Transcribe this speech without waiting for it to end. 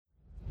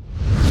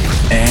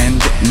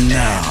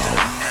Now,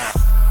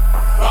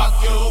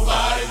 rock your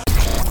body.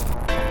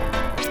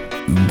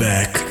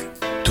 Back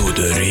to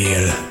the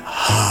real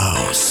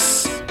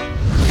house.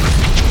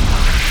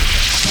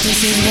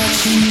 This is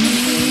what you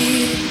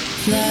need,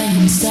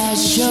 Flstar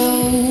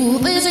Show.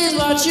 This is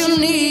what you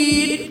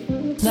need,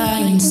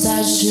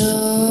 Flstar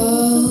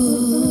Show.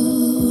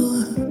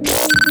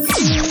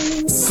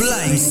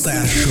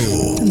 Flstar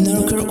Show.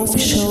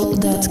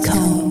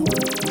 NorkerOfficial.com.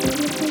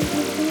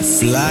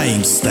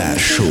 Flstar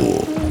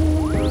Show.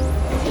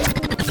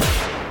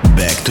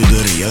 Back to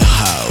the real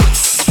house.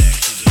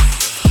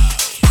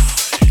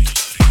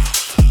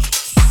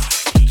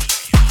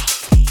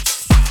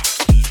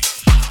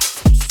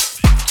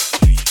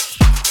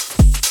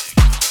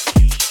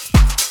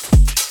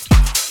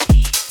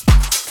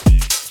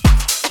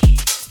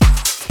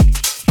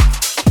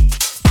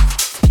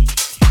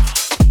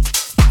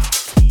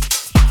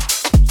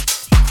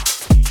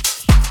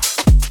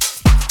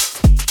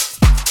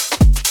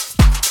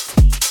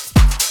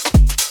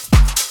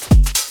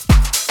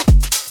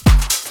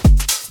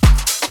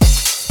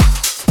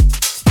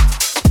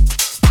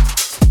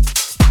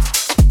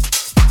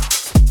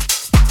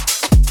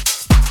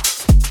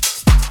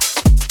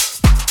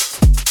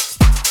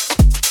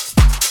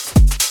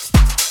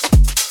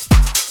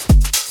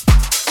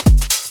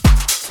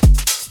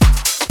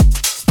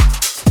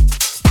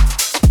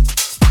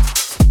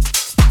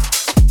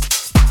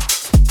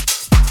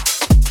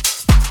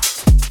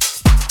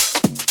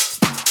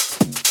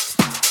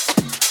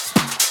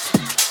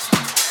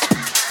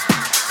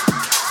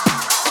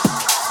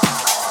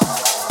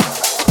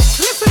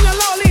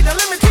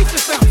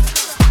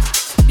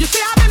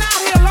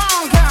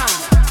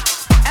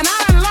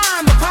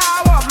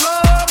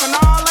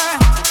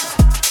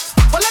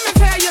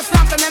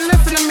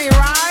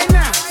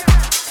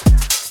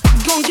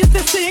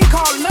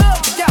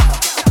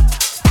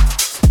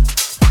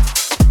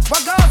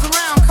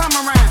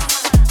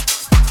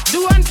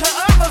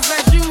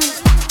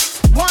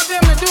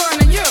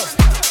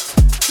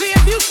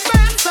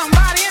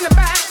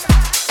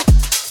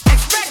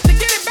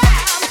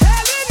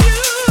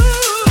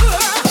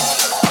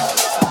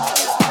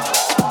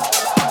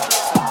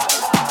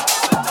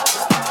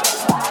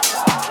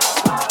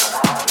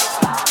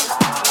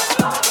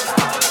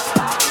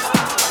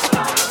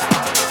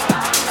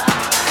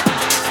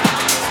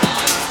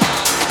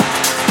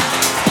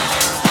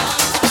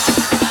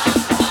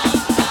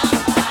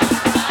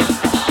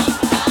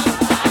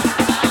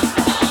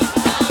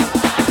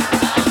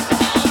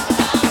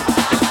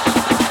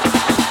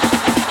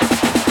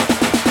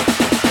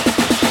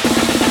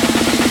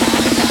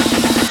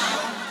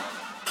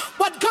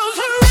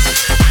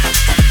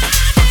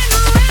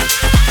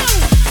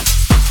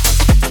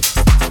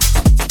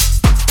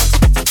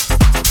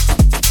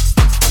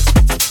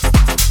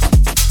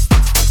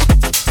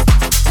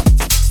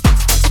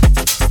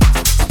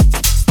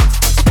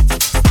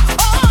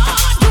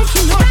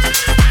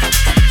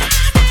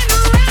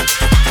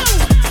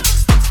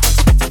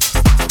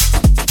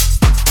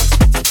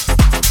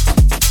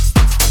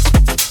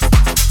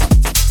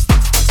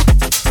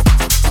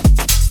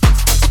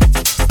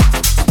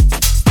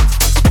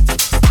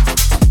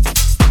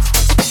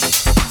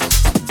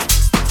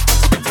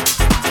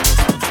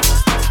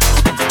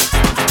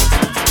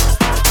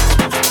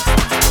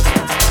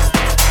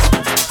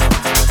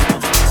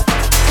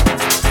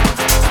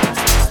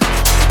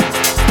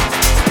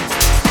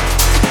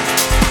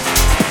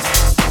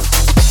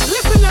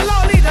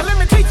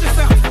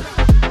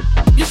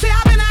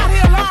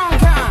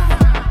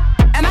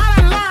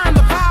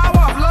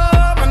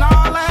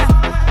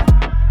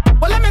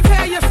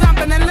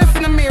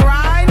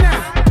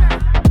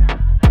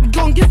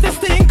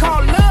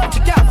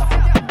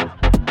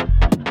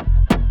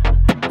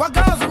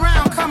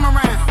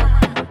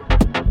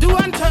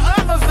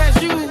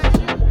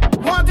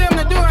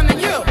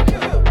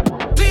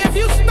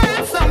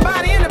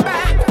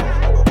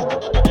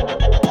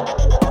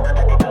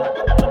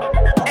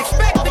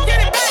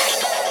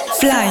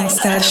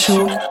 Flstar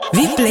Show.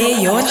 We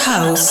play your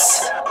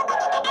house.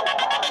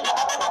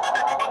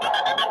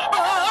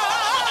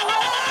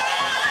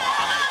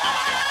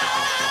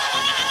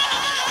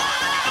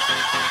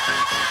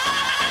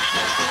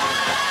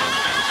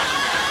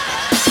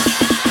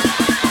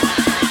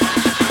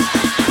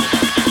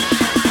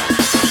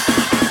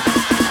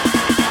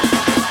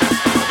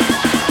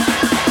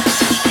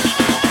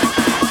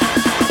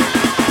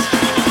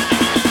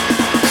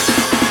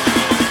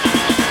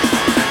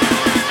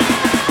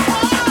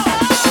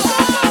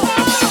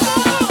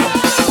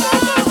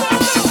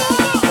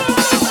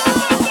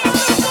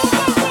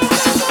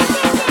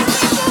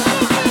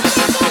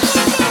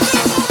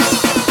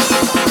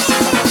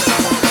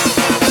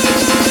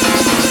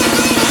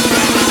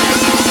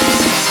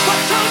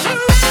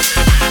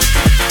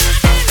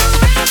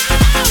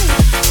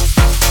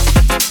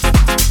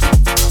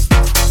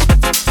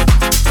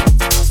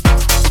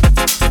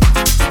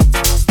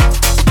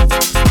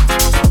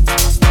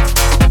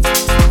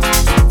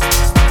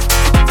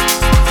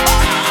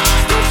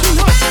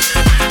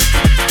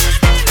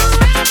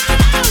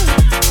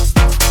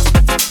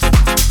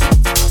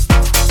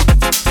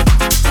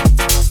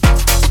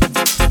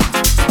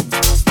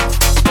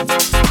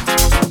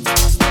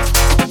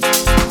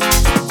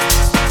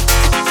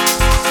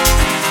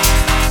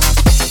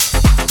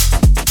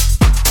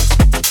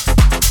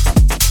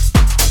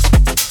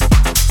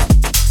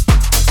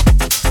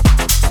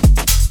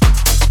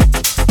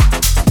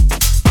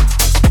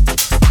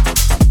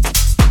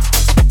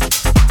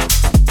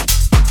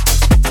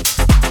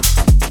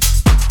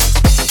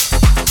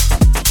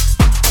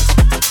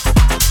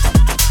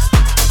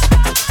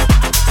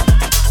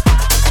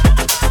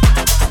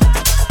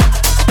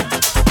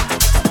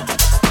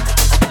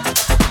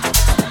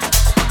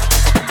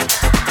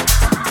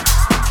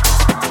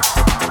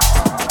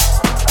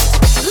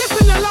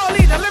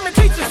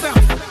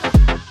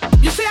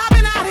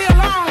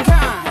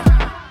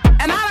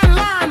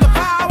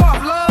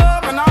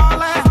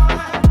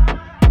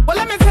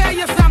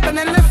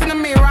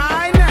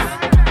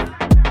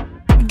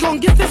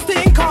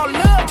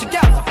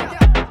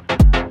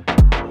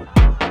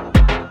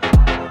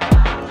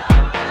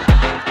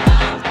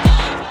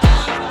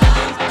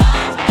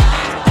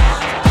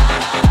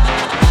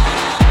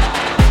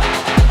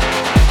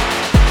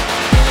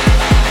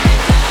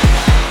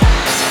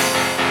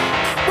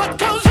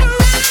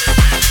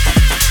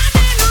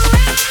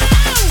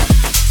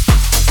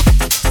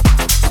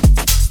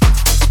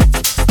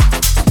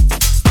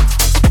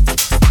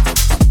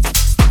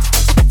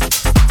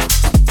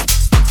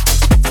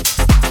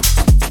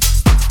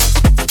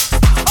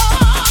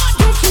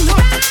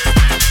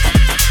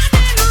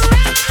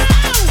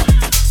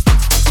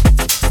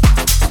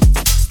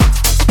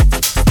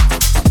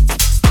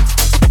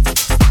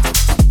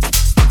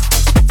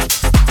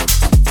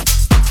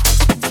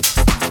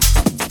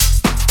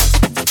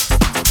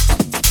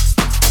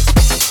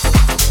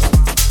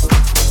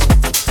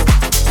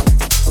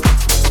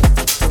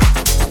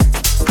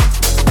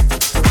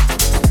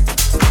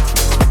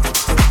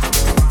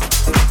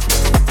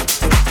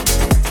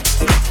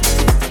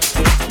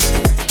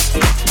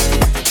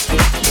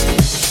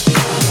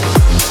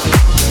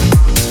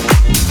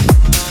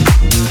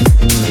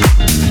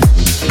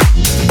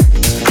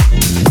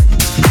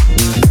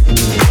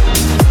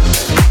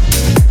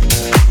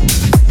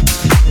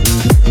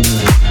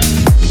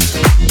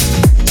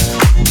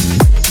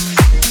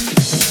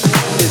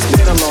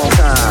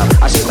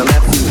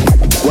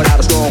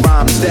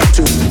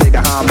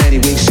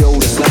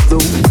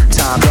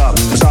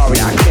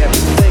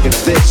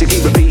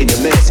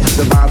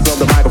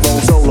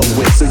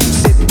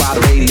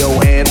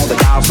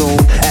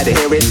 Had to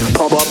hear it,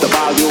 pump up the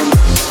volume.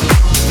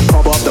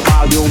 Pump up the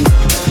volume.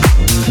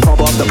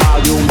 Pump up the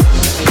volume.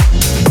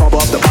 Pump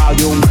up the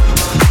volume.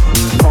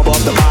 Pump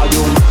up the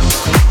volume.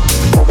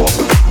 Pump up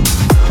the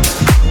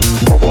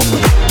pump up the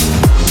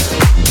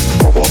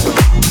pump up the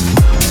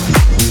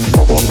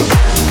pump up the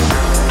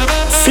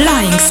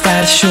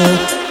Flstar Show.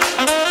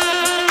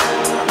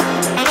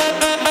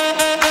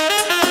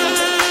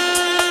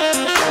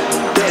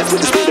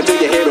 With the speaker till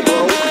you hear it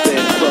blow.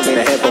 Then plug in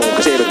a headphone,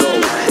 cause here to go.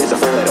 It's a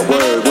four-letter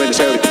word when it's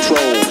heard to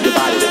control your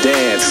body to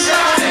dance.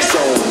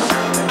 Soul.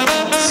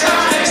 Soul.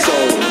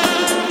 Soul.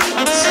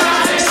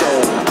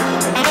 Soul. Soul.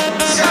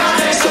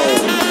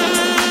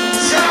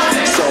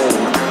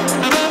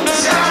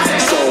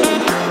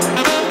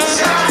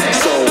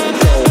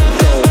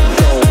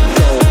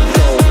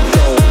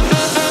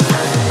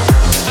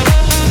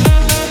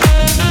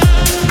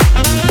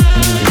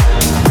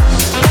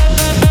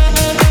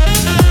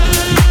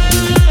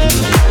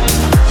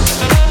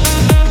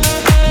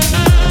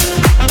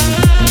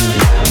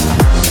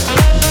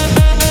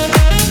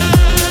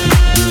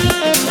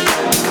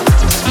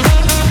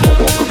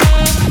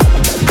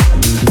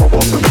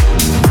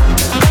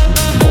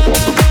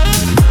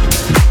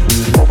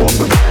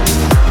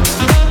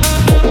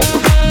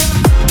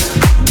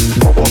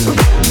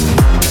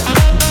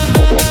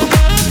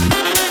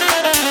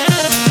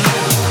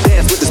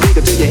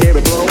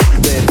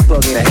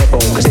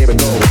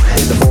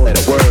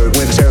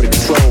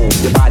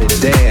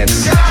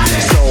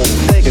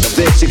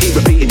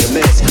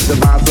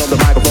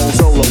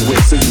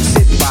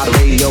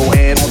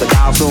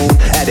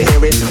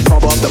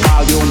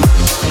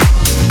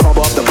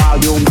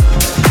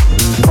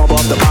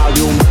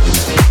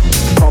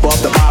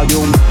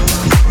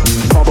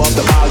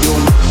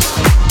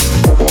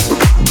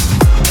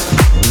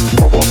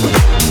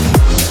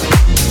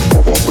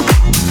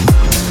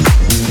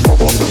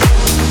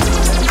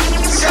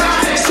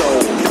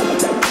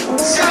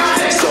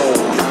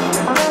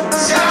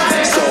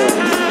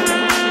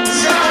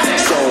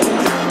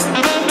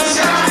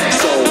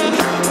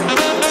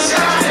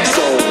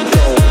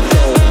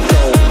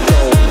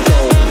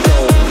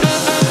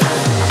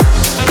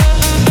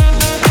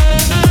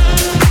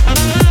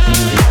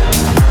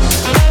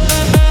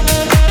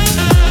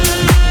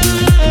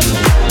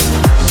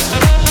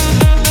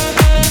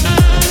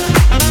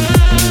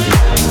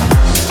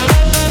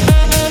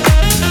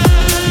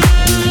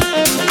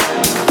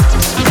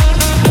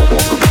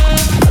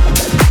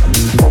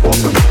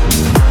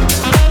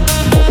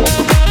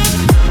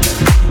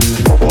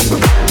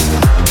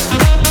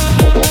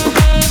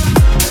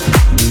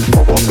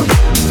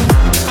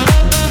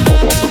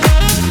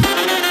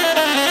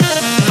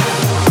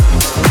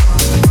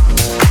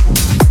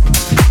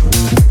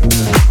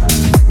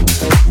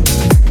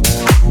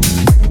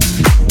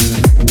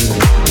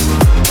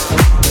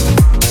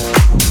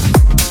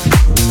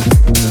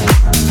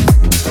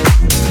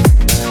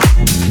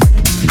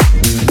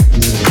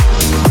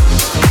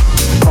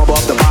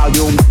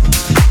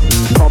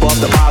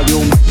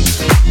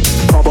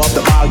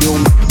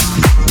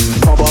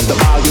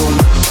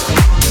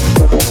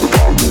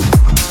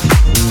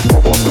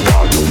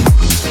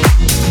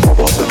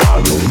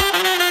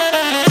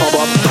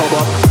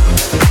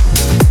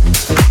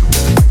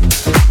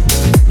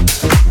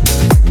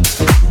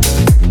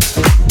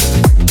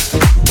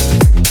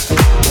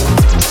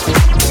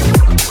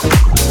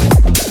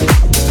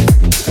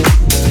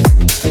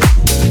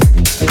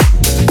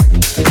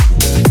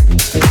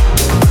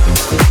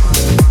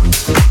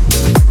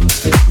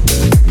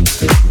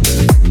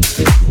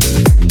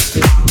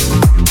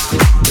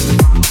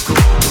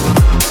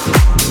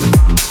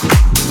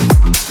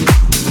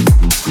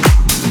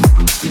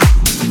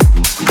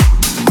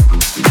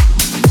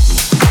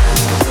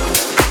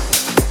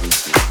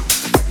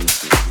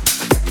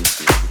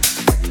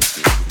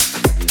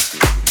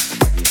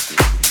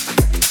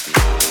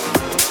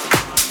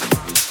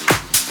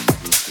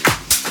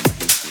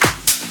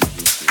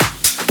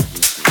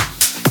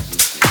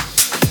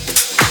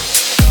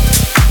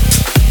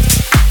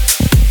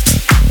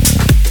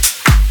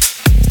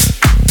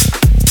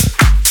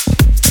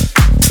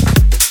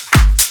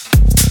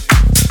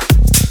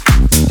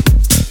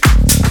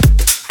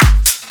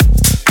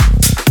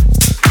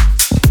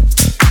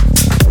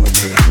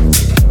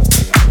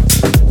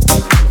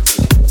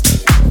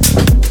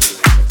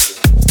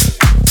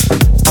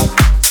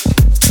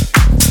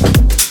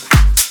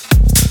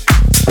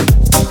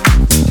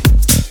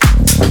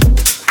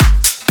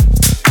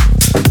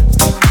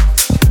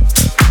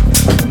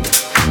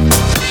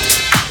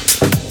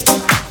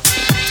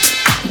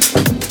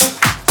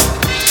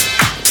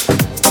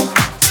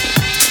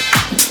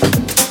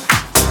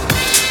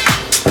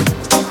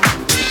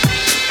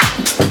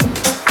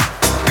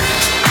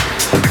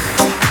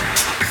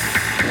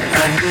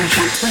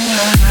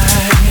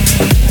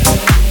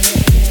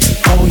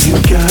 All you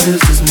got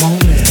is this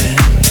moment.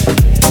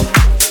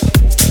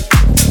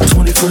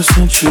 21st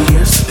century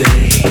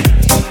yesterday.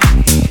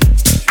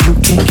 You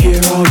can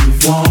care all you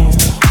want.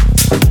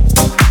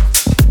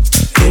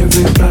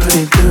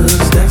 Everybody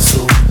does, that's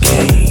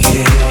okay,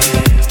 yeah.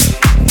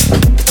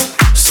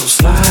 So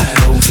slide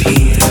slide over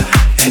here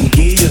and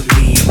give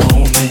me a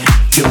moment.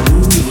 Your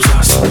moves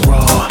are so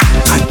raw.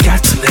 I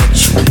got to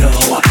let you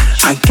know.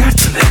 I got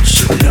to let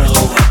you know.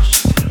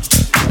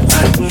 I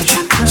need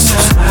you to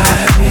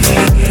slide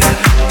over here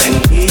and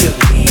give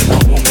me a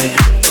moment.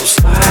 So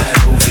slide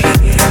over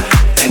here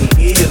and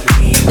give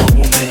me a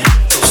moment.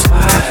 So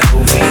slide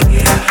over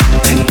here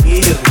and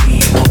give me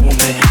a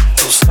moment.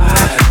 So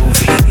slide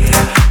over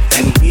here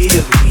and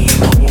give me a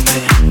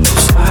moment. So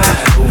slide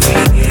over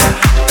here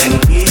and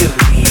give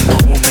me a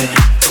moment.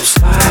 So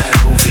slide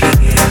over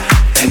here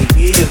and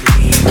give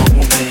me a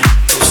moment.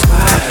 So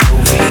slide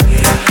over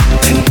here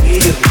and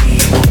give me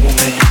a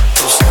moment.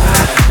 So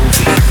slide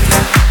over here.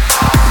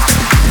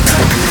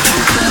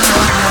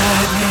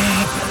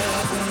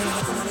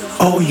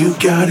 All you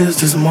got is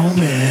this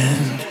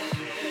moment.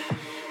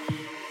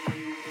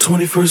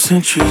 21st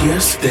century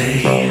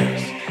yesterday.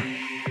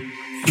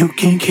 You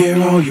can care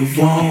all you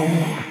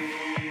want.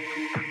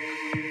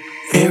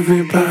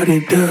 Everybody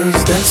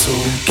does, that's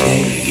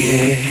okay,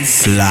 yeah.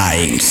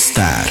 Flying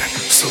Star.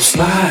 So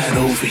slide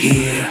over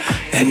here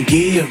and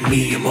give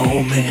me a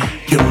moment.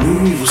 Your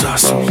moves are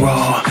so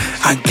raw.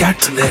 I got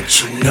to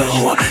let you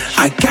know.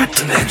 I got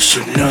to let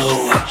you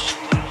know.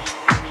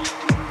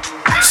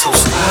 So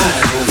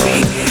slide over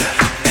here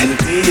and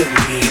give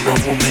me a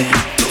moment.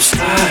 So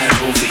slide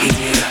over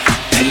here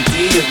and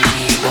give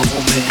me a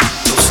moment.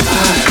 So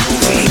slide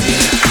over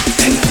here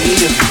and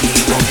give me a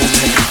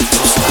moment.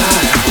 So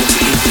slide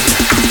over here.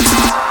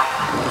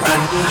 I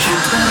need you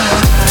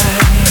tonight.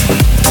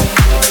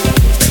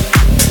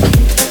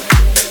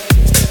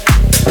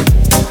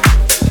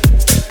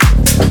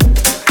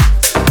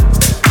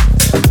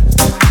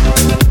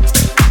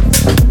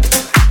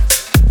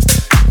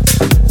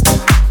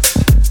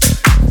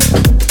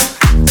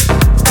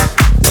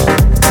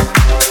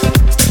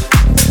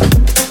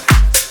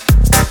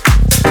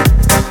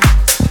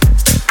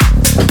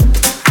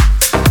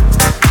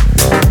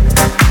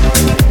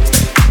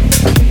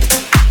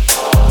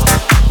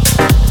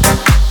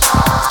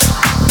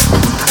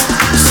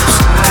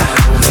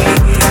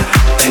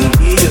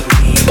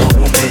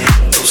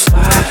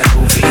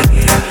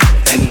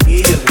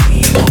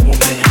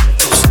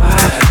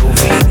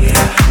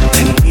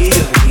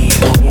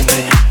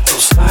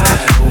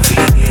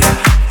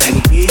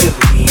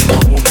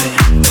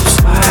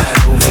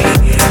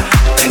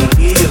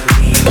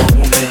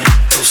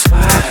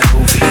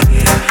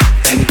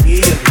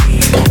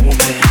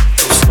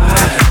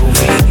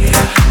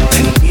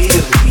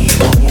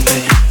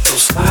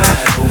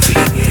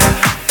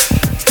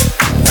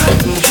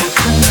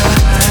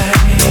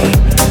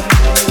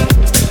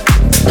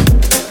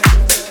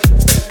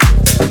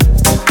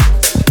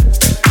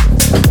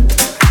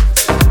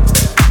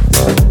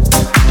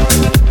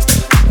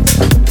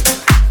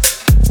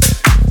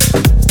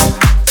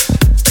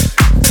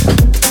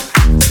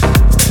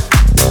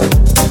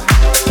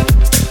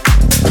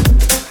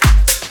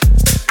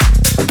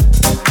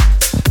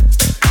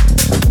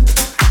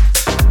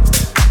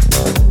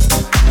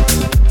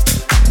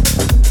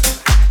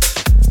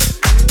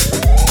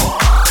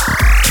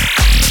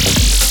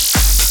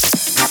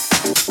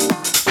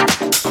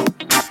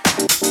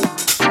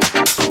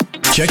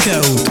 Check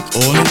out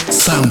on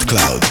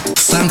SoundCloud.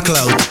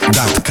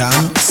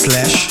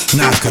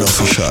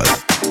 soundcloud.com/NarkerOfficial.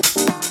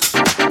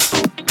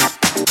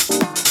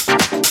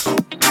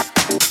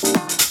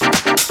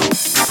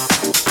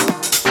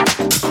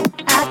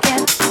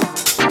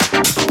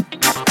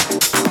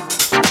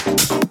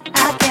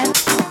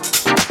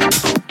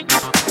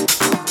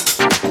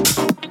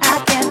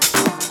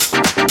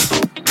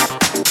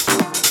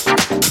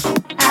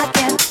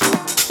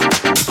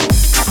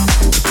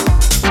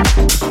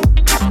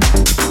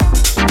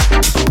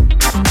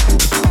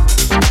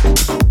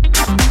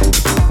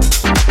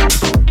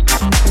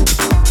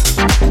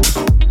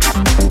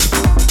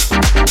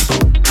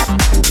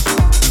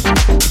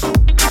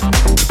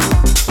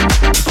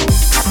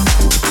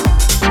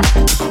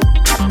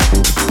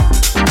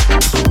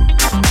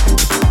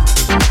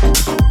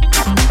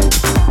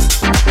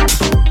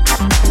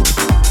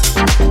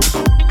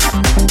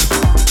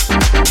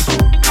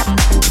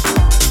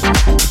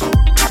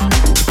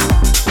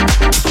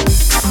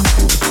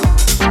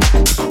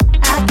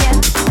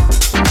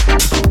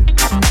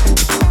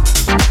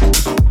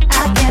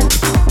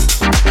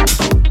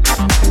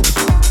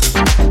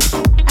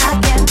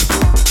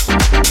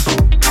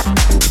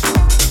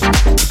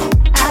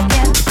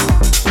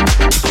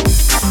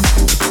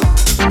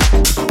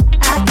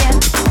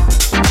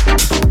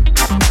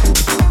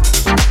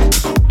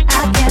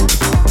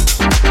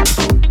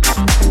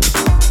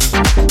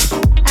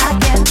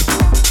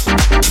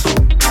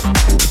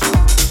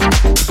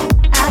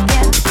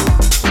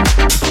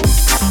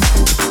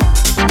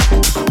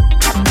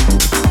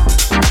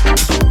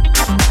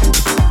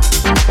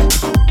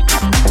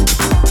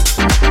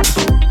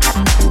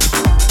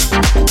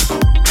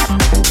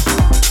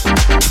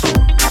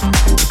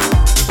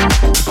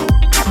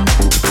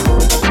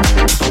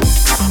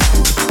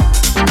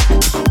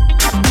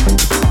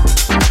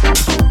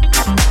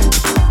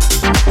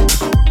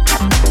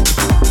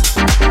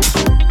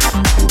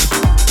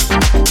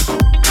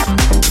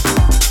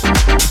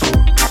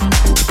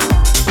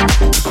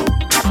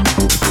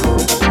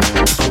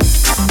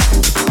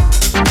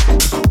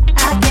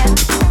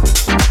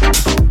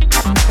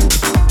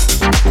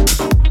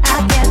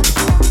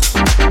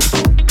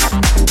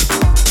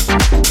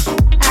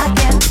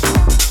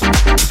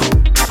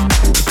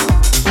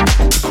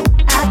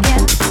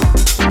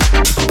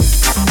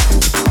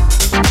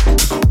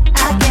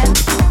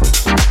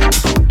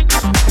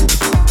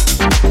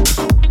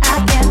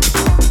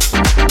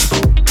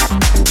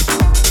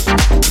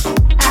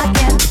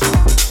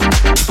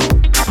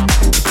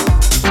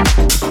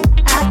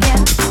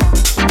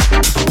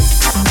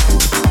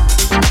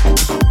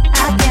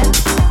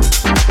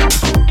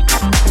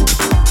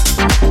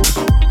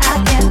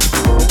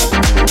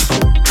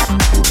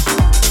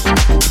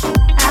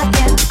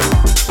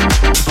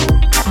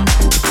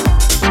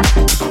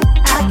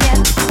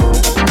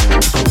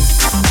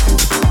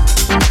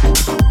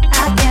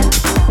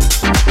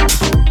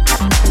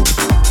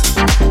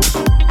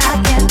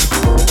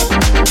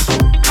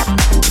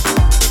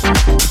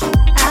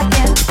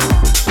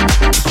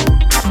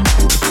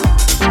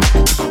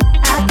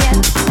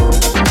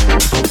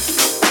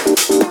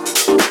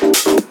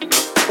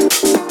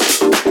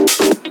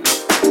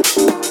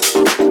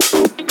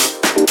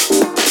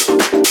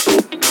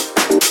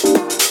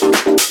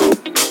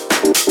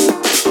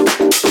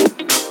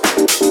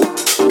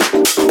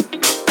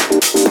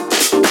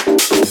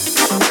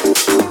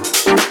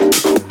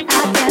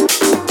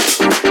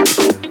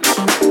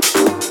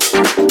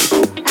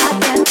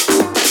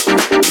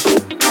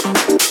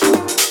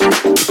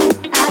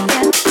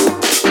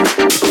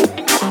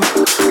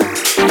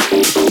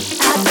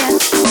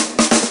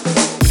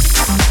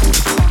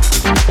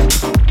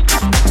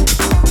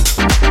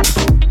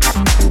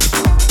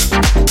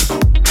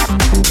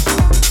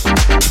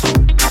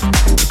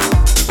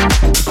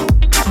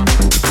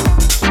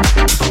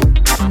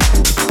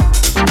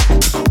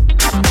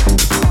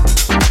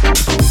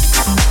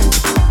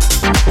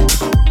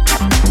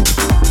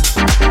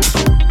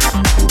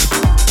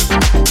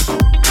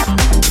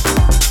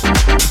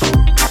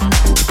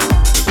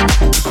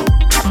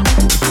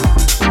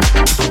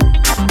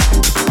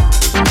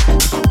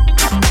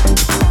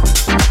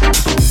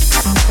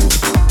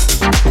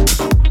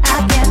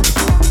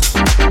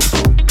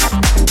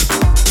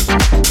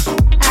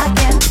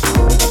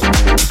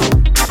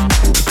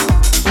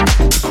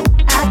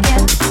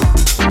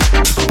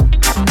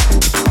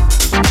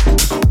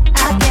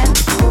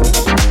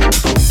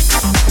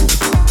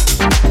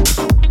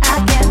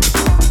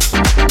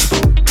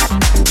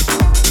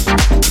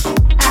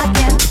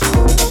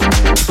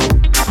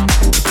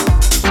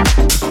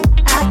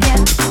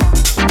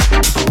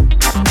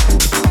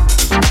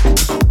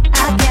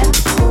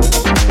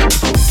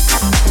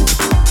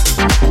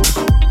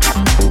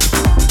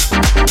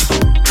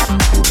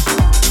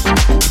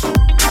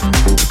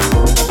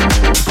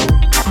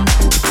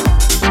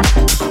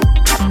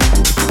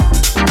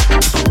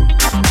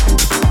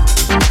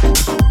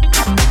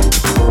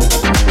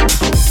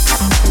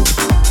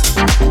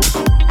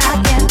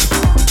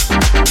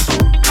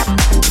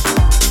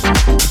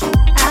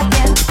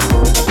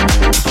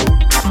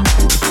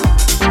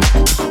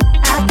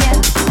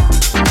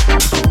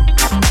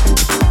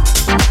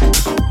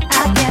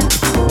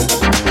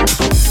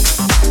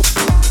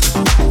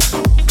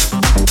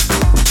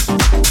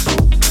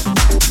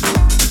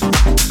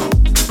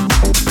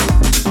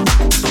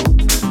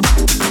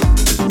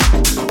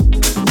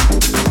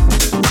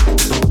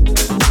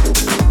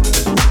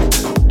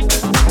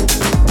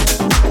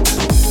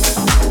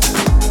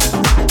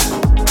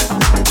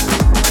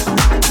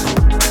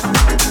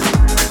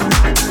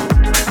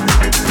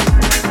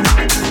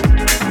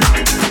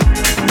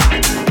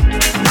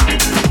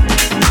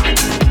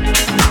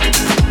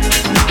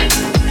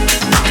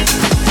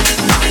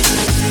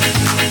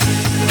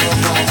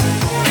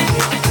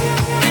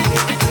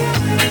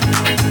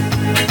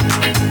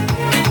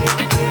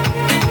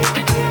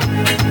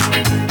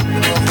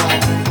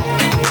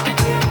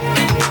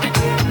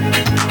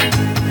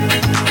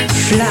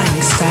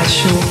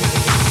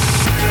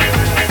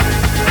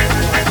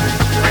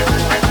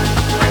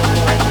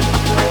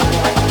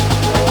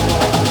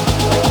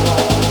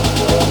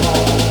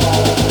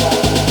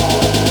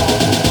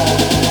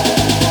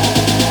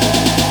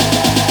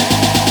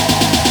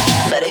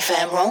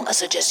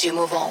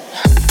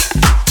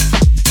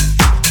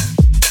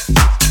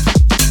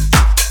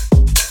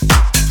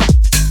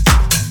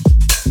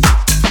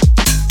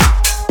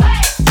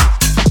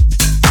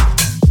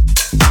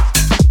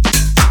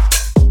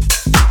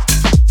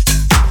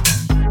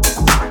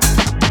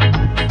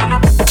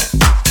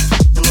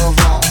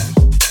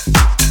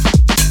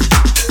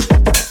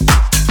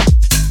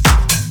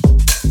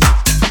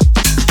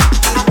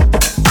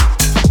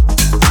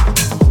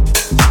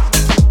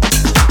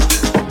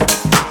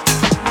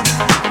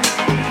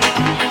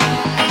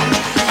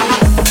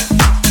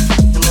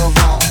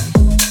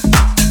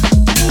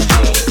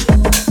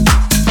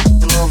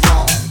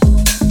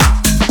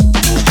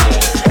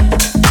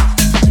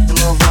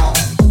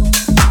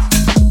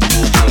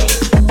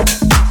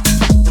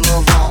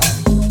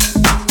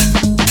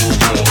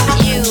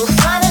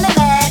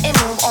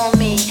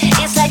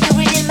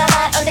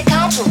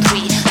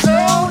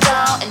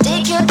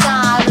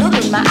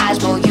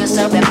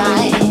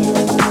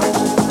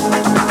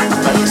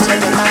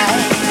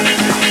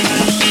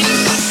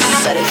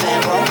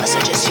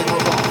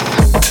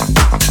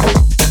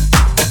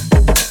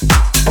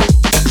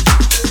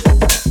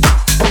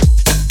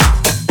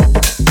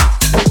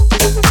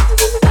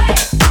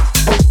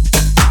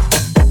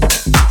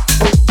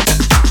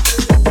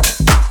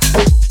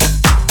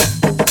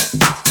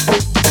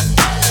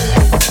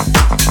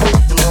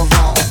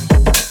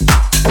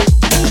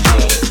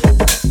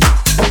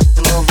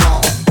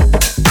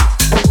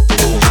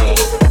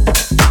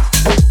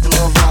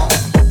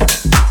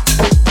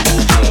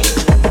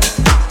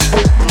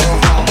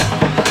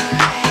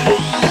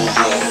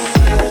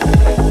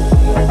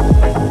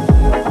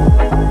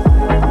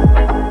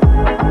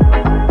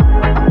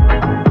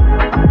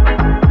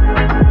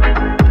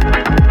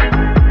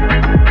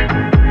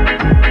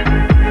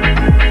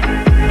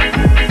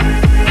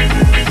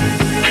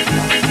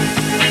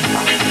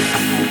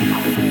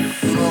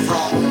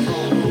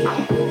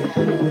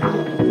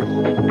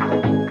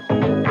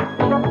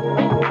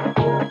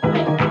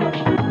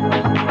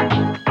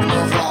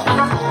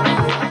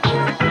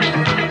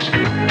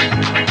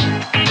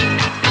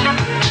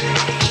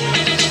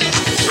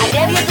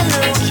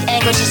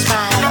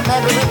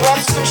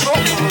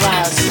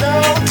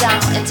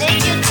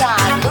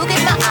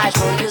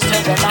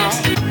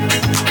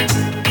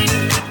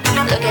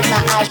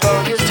 bro,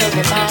 you still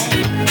be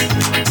mine.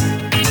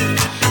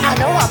 I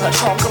know I'm a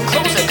talk, come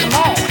closer, come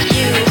on.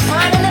 You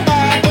finally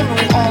land and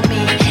move on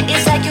me.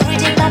 It's like you're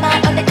reading my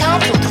mind on the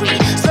count to three.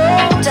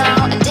 Slow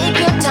down and take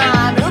your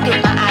time. Look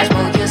in my eyes,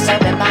 bro, you still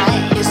be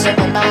mine. You still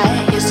be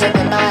mine. You still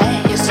be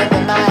mine. You still be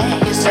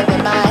mine. You still be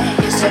mine.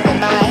 You still be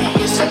mine.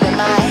 You still be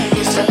mine.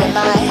 You still be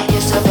mine. You still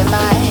be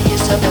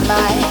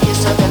mine. You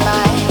still be mine. You still be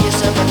mine. You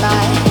still be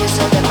mine. You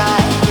still be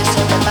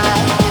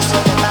mine. You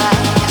still be mine. You still be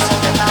mine. You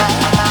still be mine.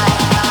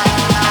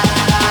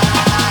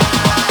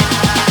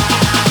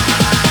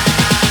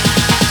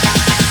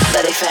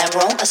 But if I'm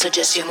wrong, I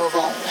suggest you move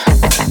on.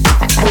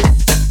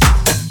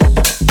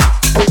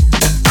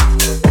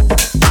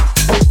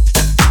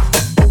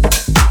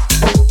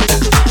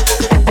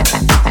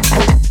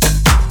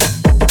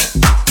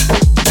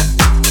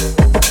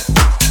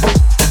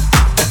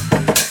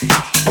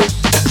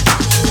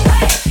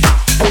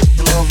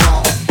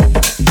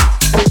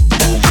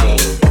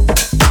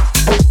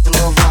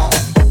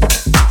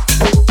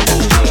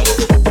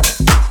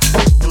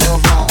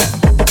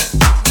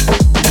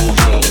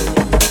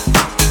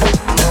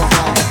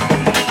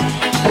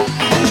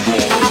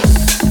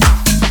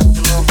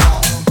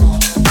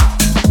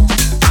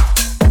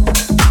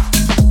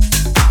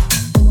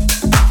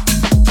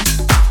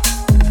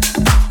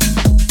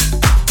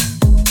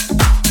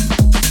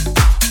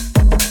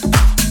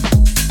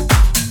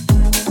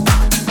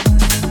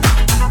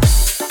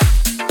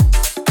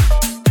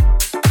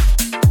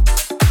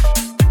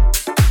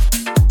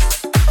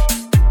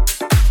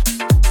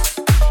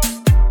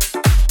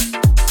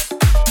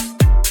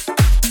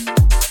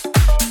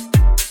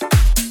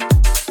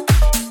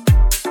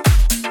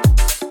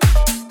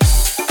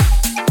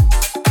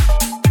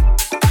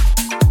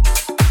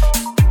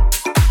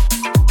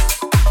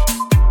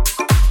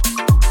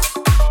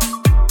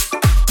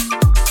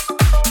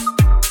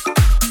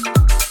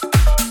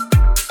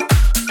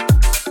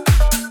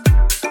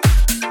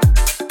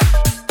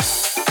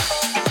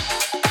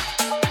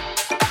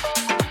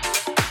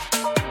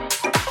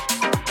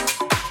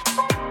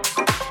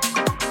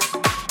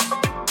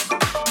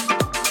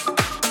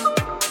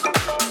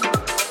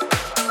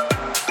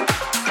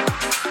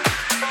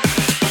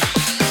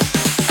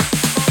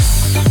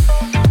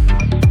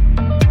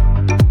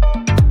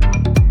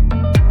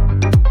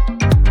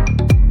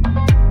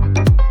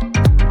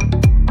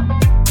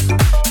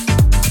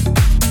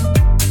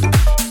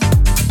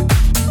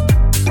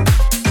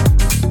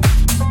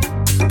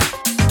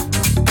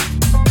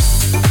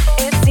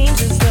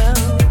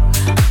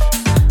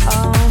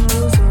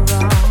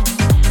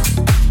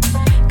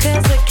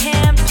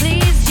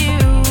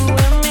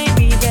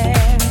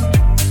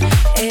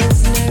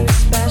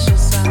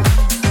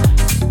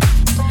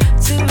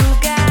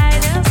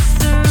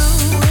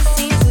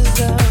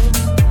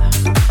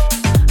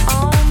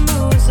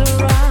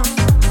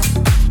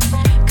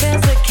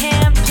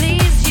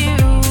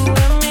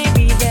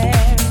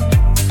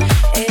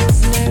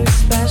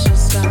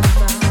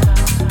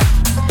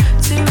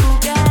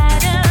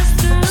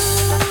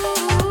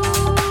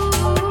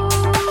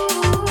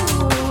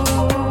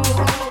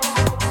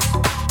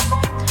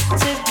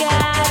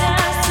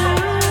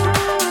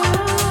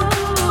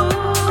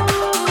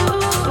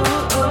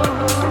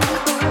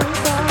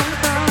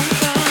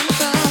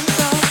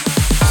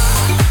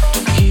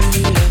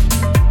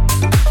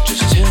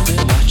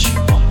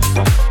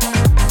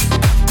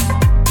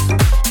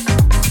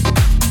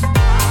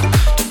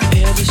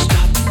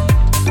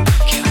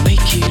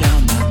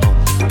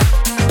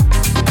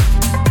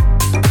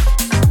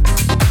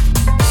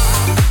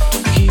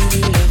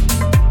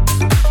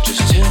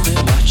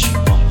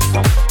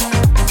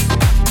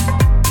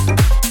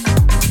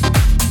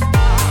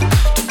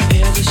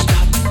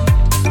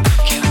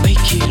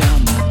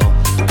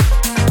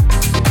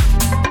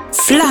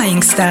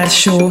 Flstar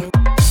Show.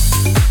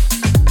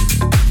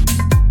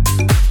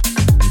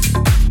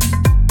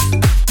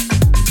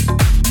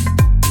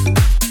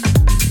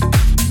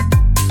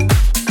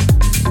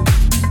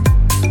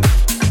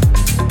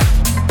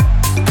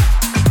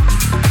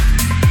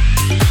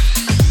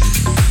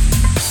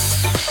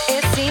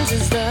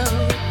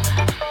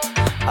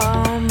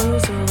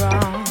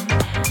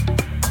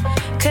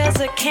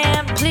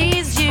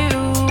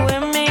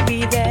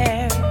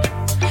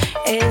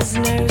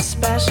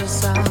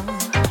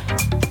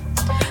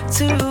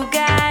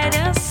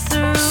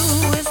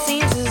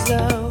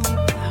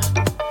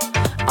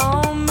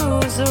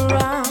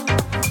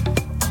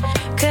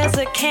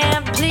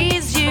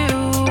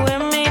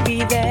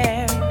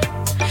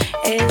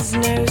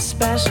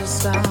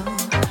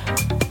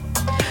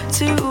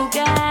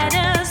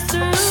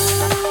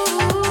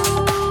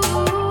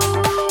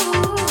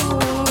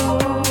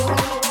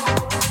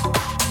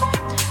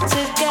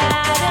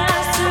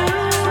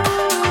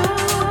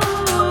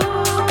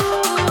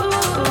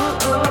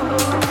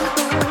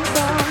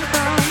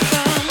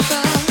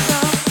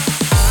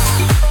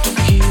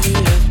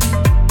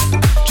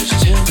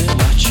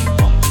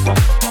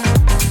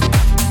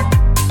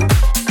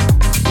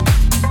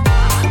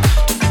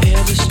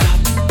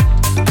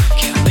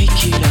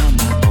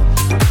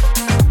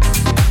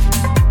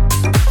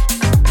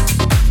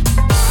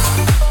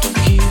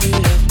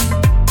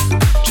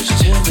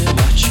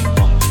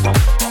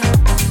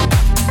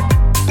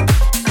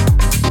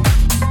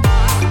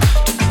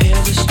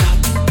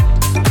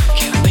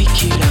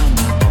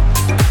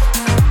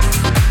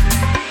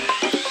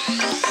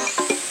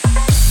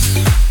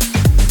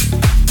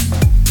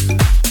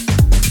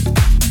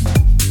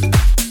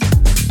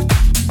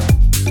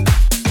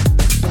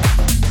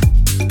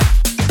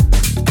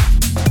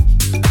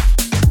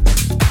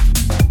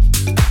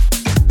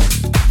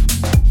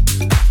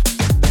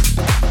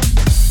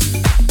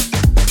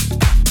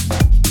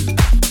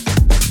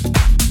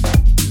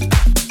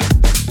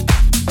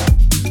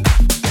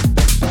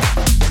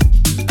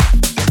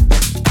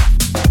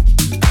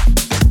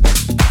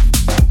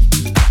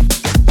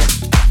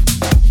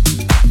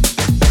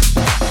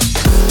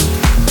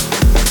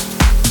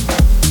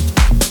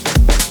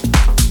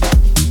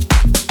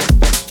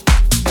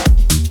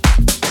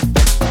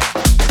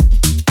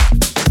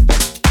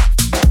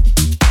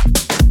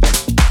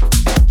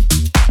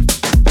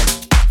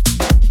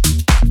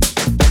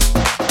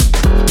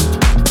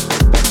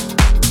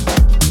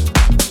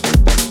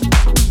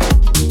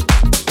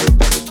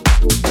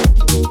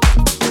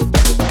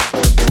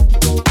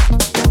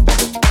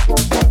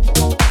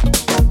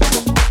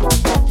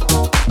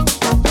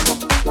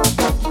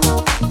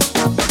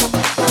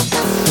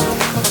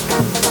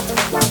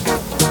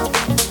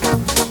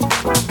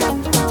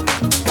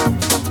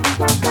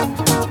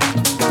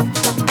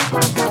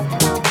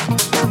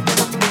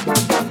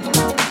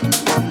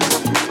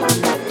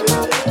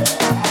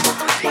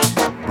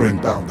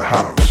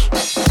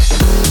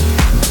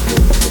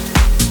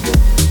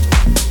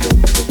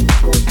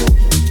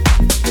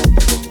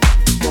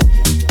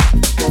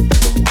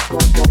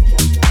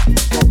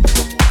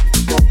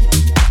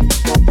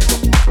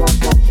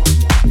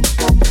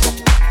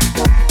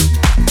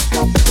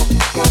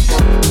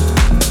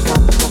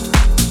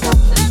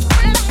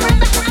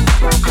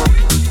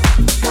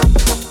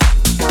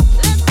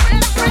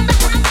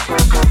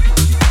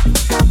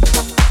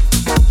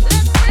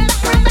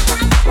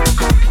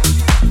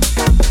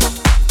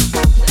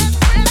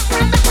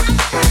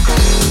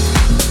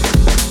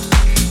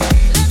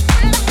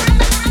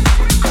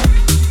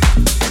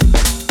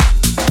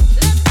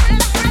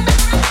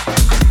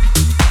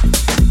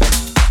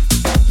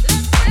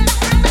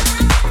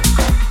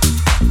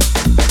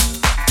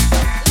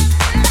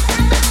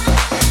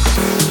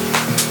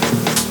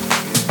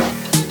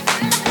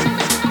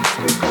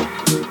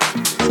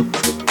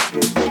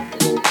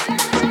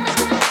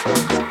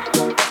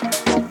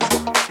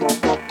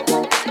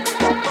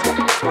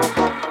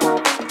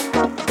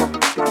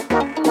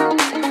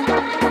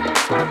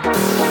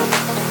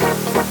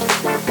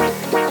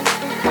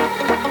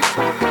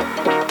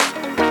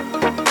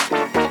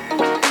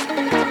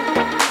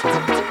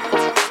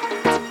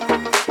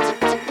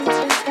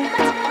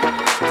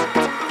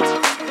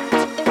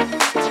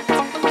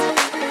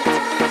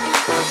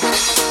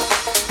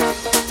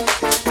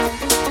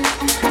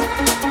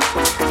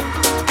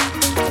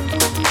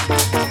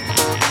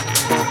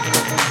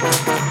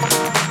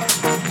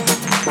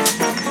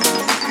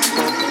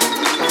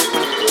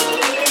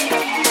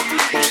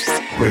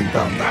 bring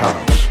down the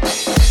house.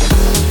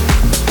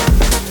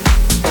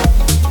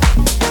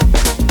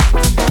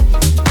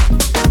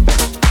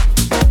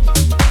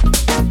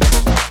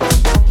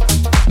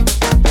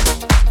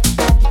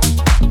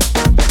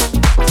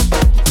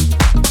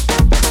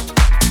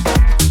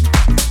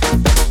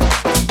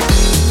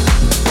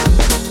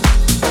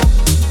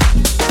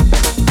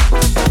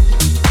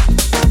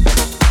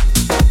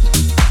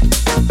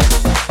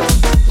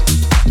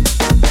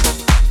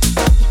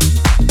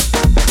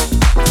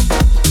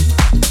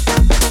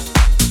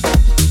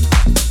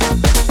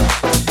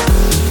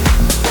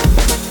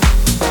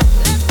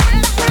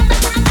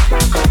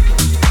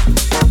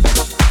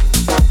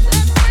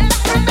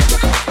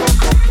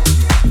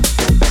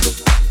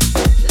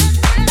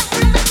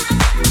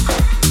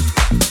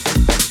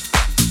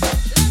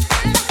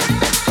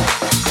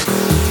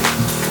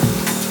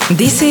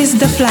 This is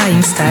the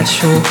Flstar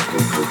Show.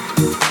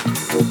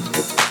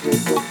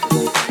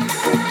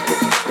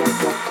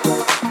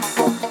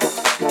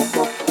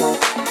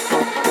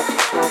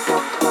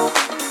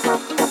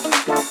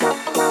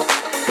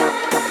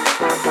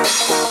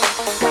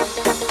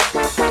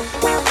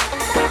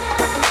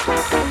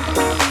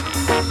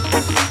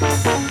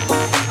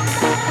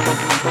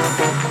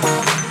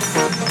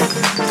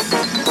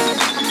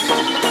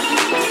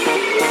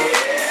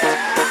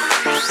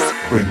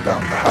 Bring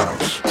down the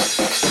house.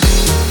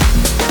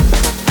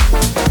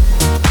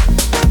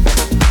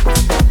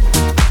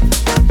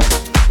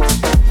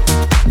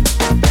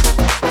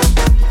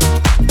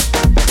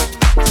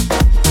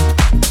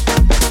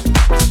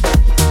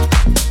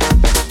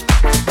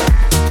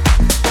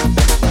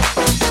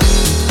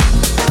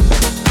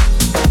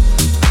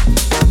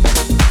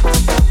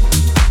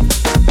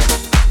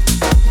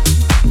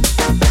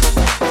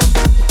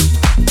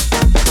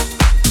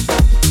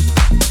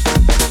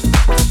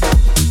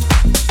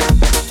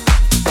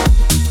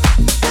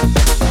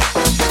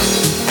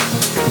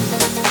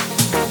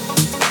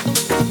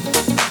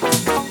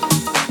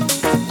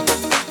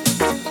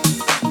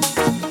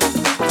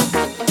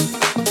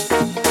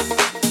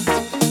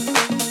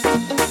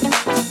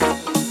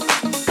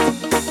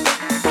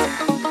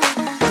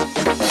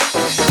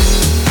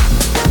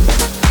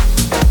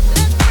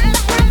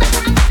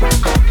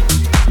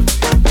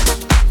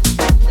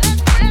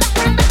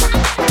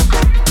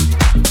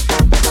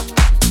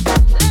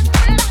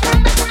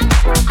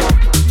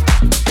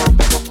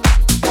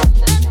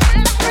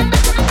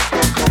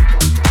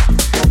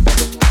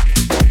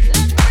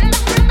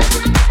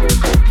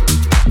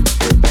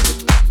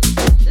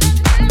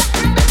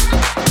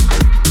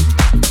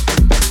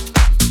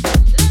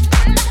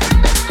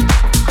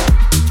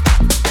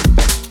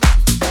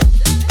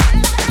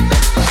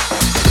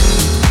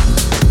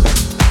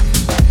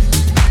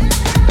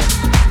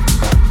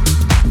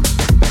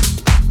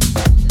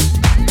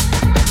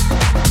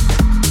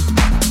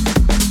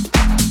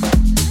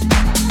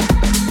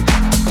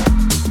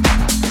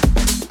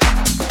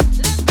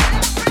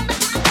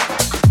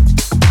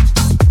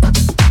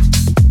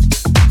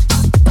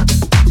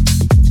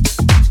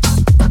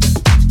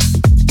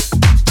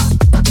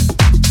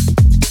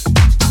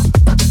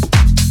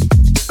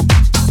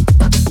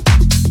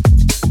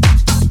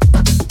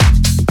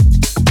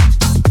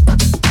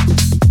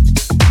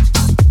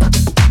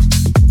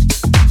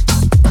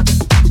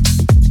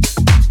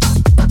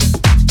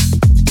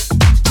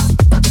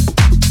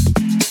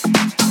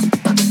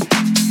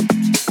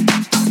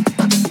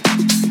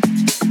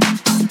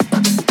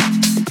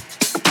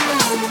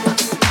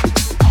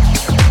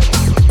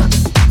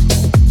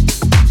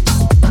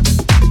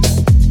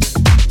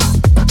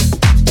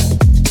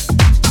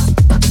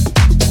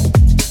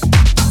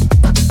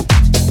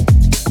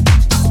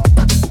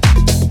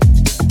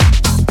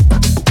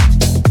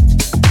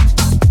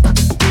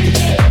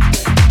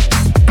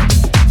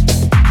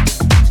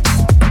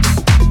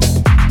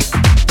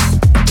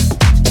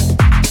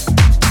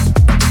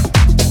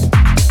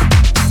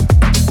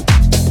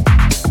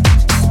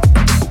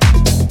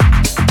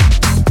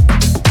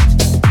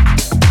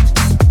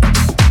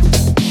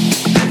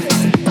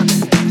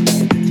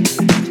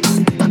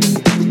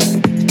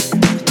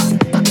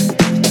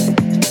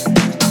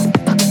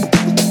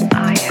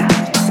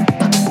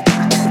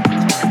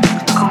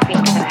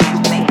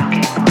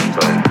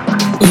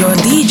 Your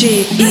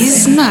DJ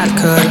is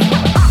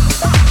Narker.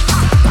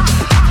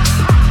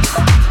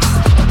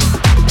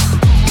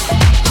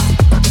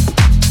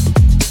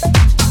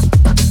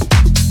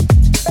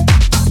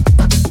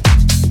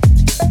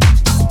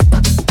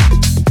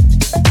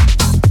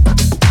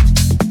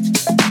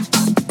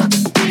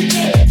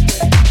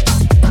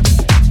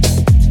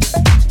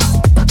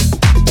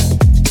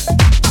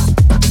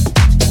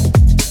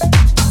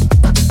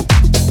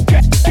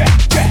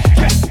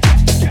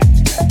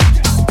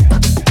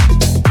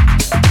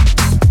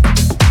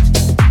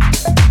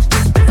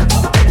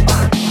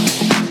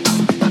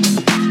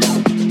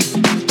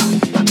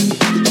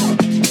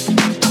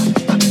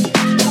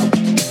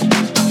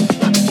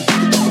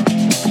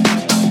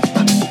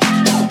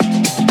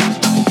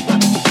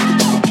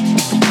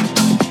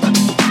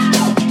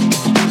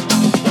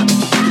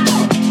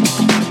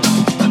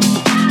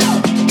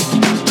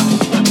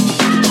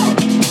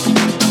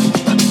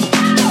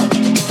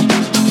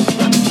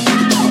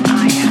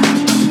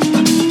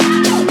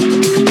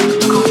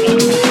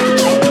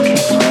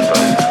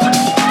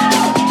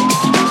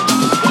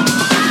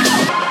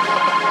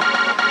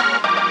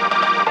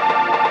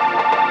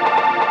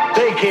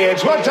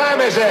 kids, what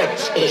time is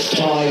it? It's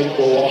time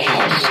for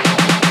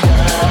house.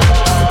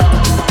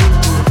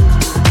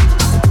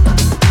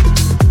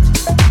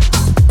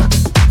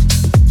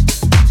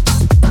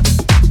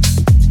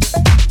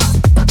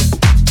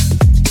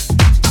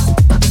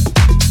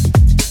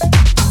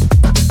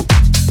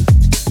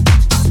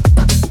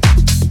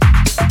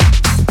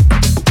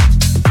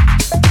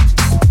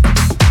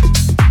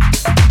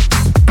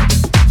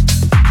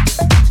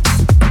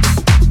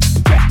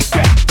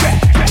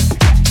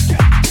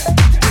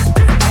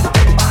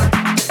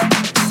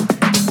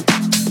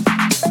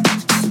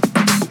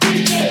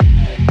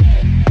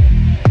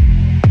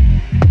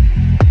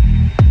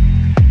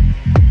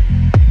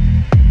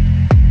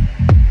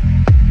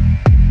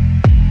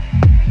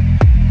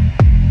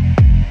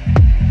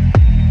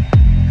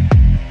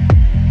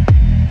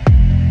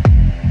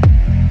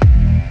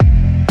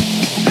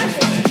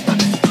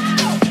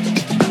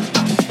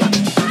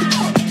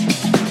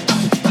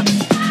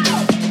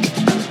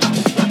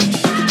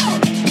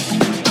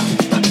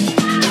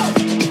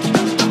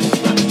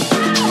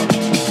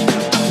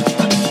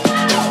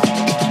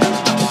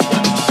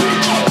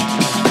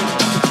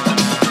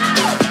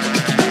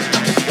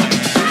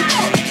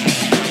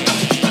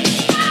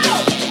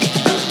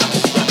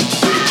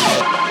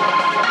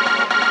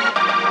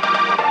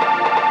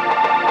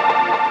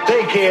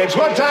 Kids,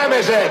 what time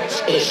is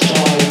it? It's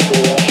time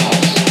for house.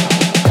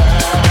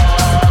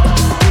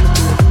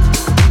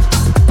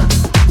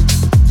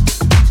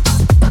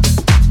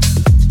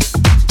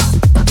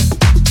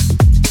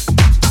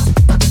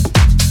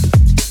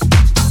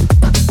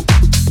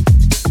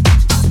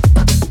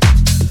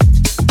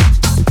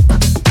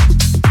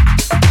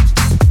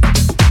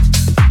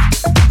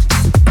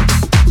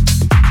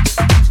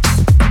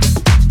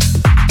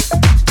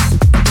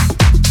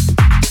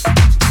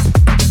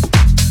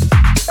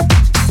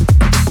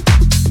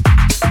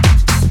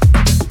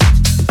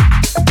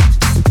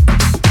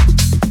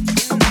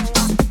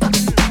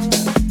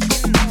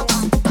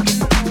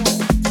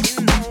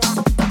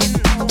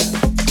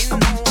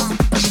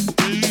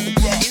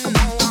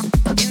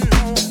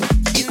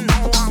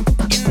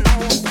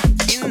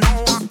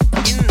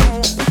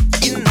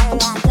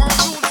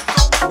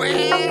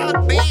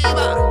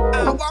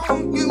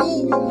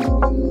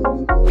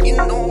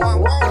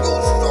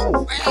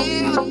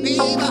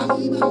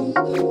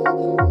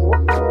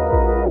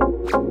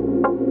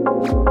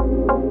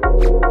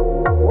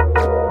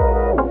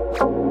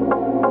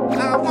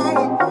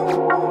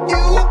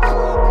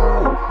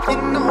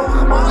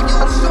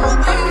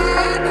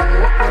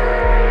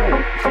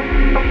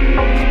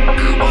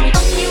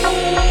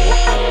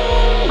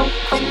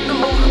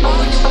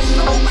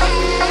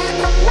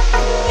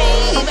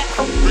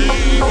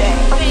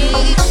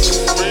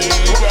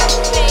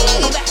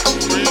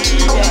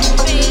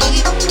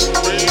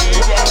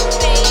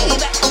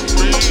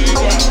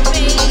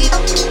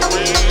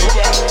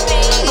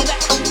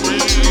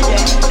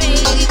 Baby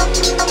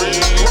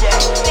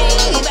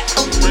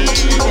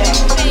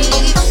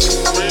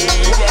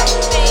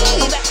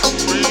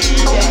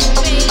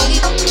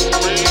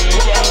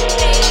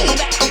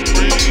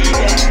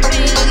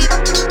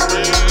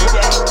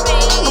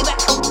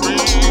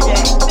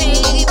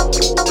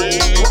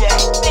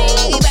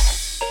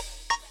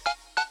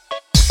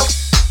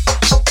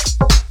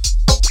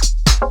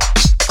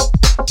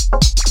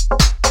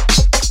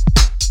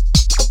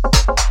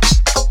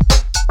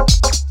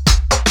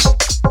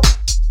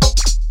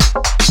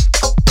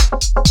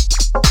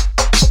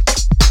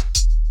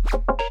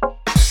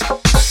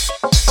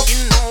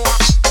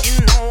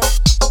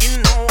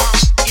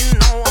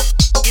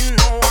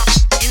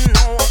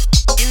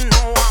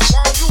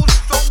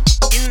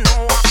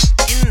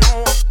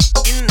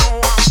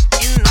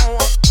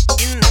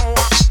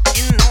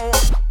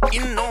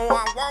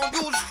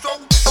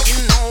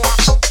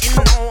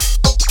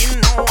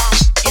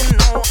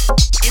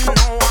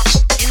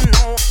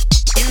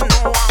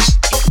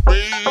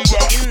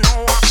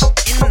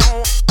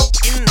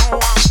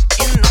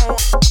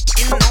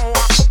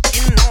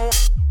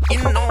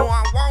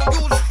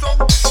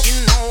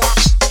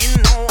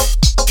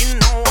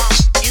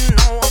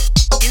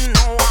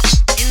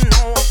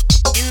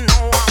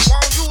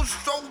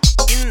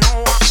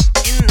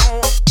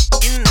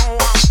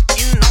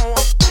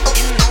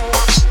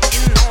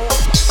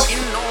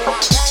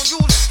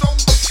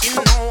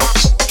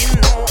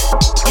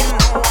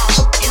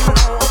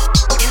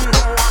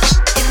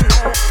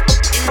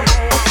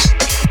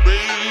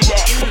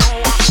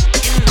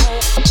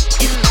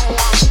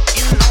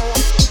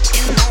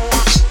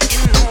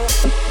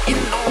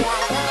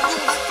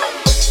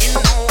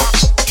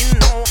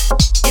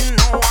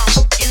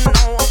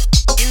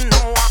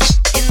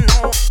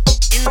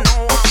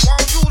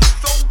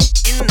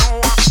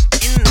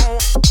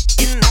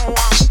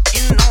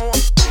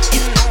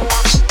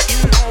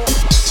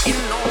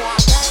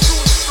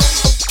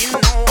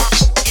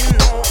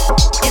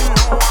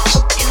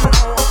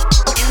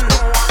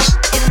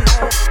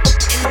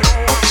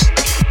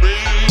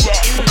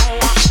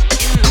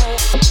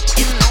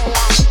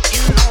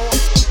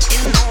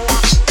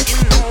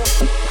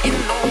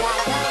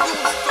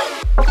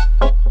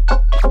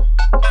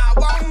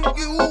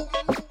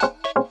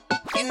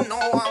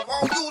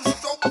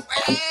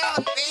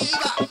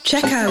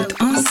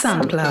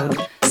SoundCloud.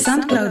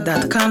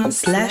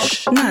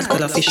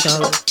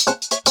 soundcloud.com/nerdclubofficial.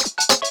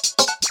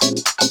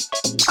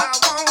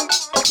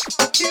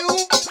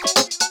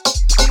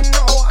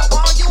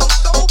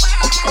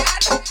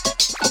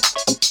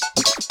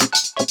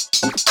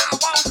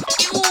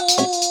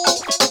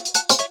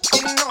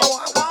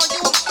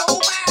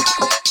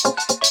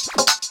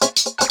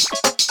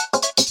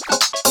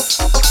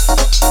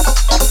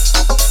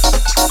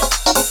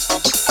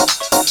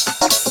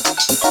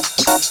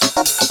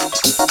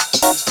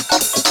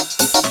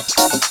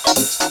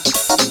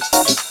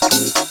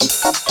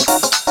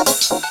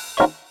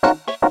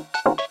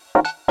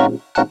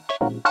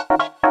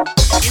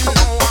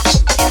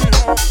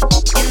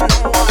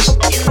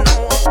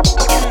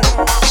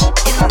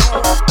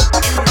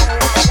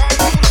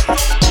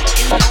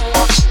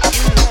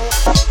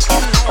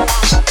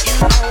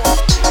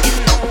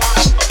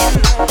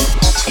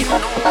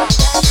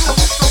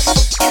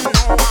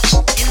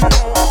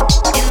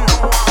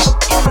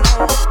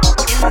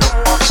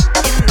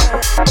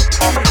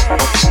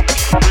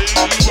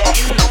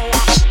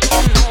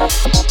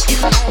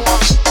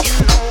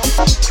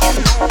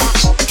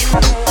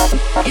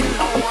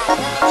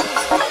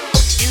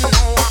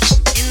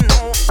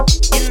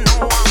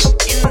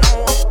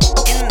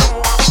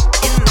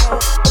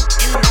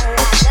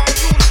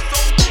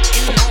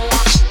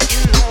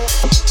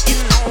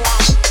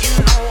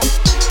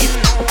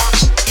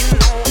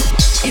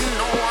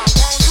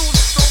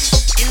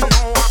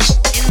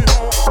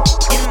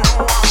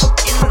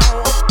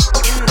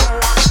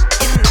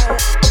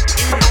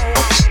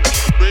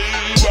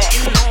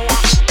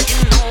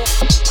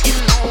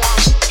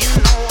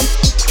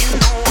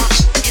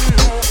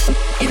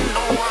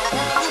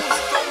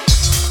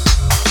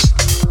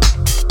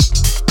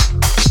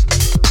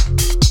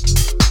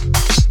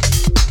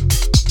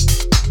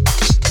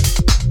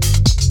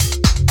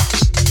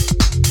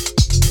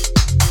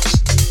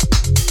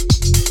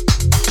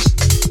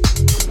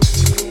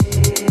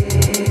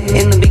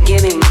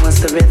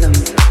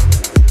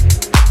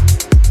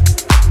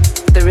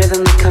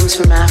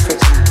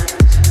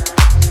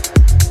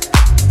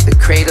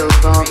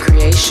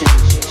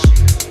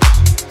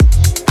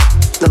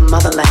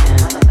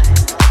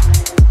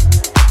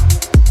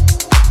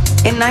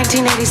 In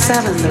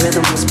 1987, the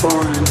rhythm was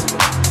born.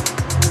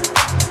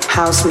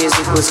 House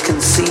music was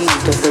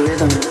conceived of the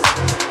rhythm.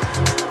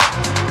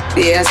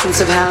 The essence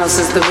of house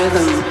is the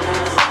rhythm.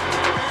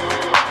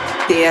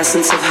 The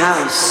essence of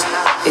house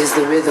is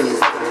the rhythm. Is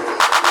the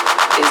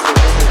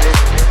rhythm.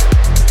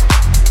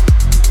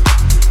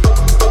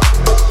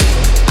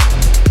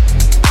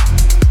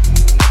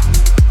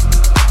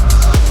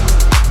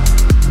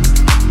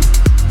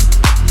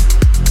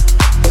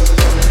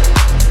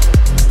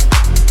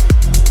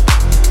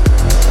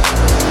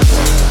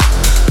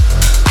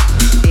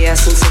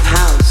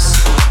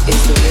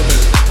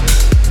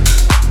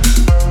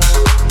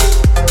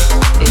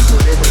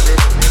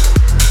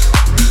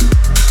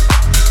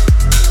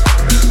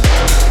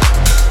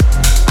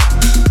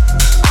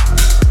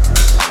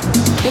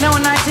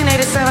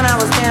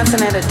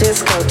 At a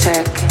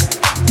discotheque,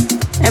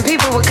 and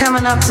people were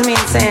coming up to me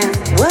and saying,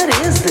 "What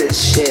is this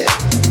shit?"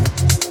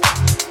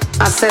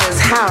 I said,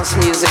 "It's house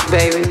music,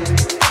 baby."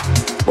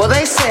 Well,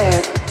 they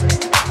said,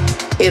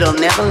 "It'll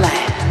never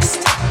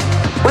last."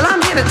 Well,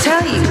 I'm here to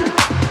tell you,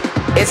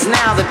 it's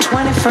now the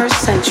 21st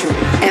century,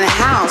 and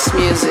house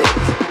music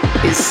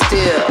is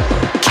still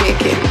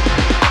kicking.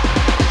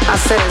 I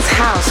said, "It's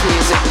house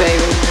music,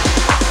 baby."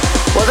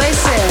 Well, they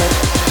said,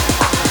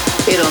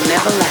 "It'll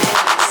never last."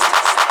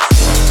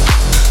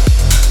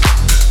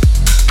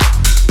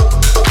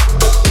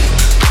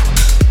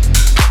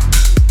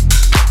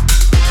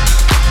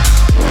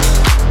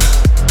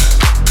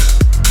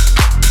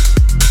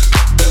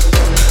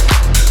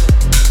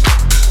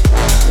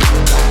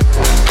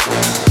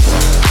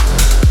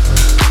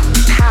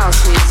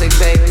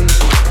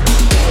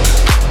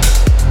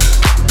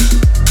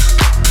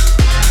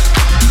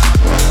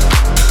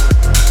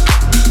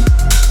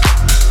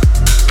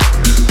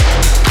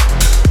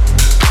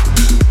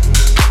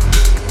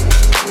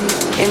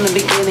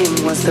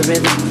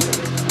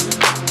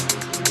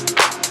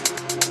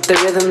 The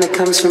rhythm that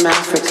comes from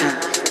Africa,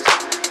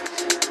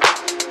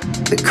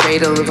 the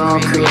cradle of all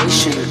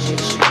creation,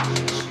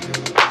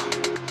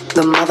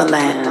 the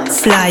motherland.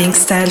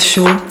 Flstar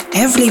Show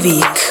every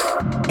week.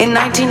 In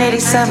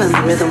 1987,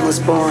 the rhythm was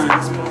born.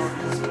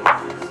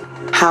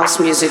 House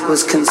music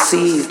was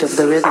conceived of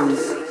the rhythm.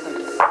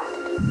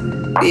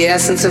 The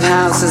essence of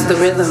house is the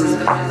rhythm.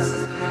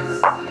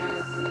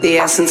 The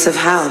essence of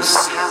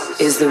house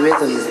is the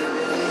rhythm.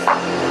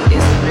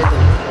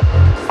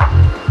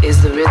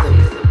 Is the rhythm,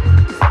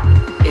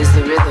 is the rhythm, is the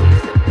rhythm,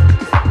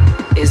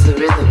 is the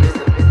rhythm,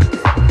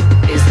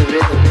 is the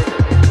rhythm,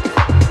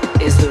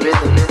 is the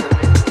rhythm,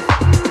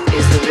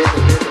 is the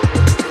rhythm,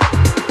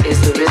 is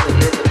the rhythm, is the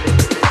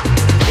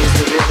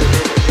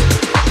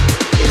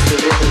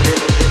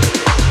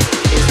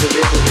rhythm, is the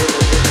rhythm,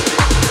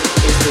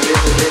 is the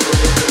rhythm,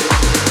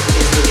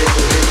 is the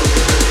rhythm,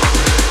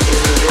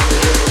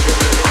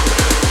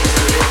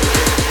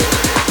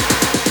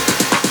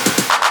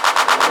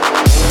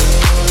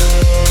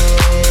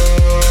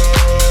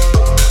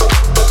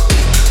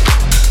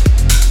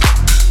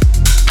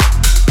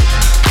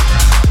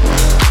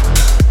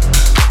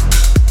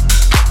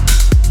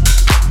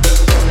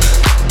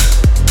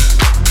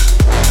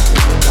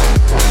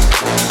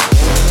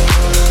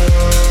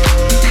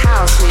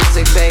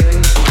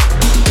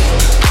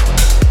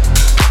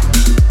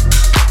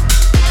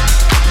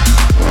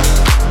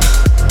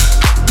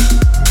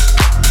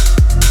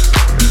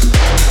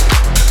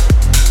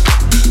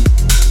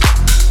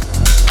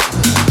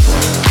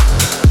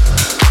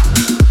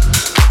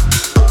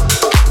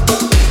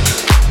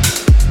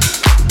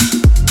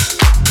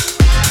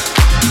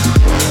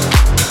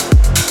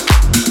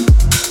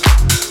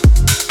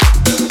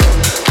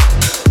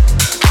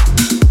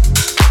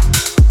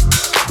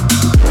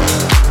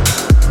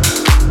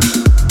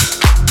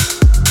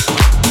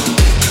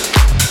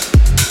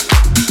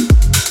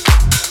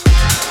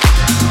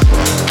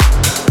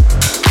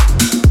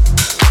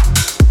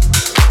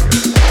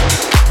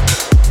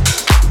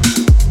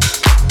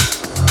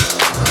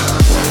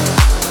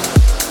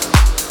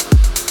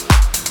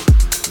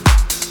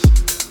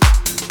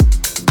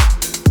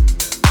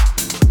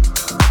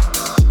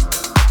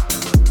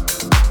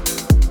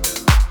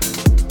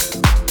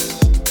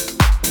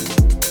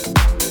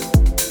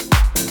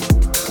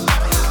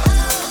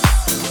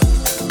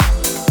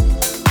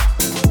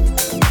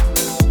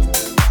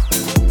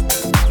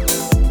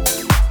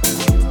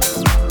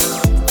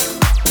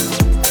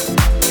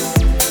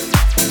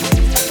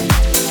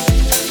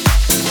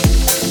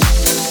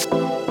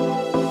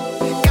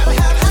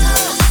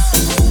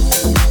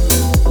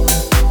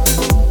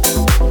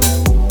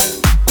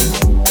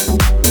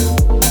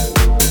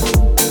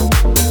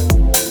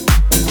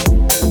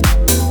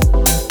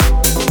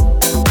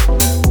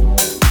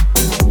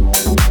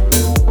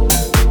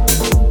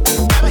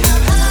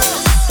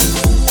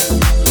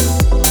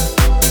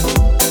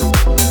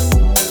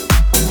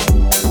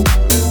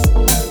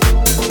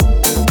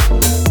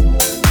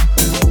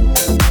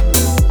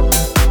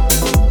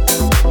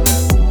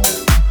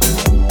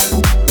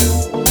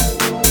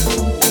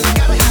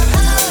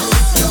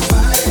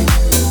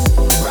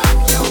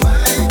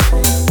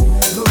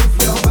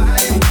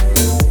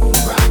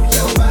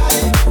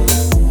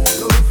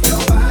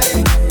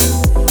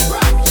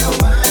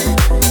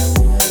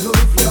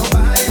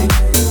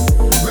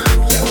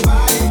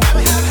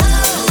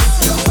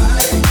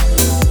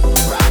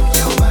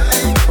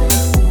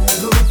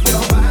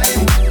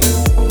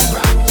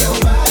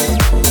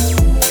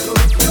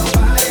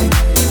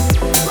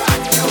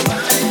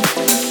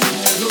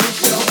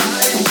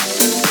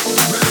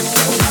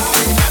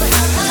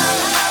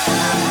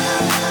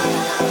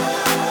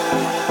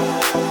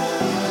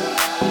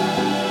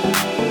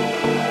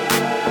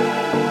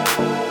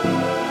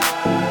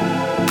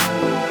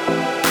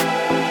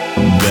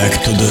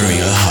 back to the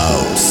real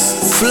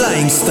house.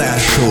 Flstar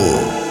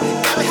Show.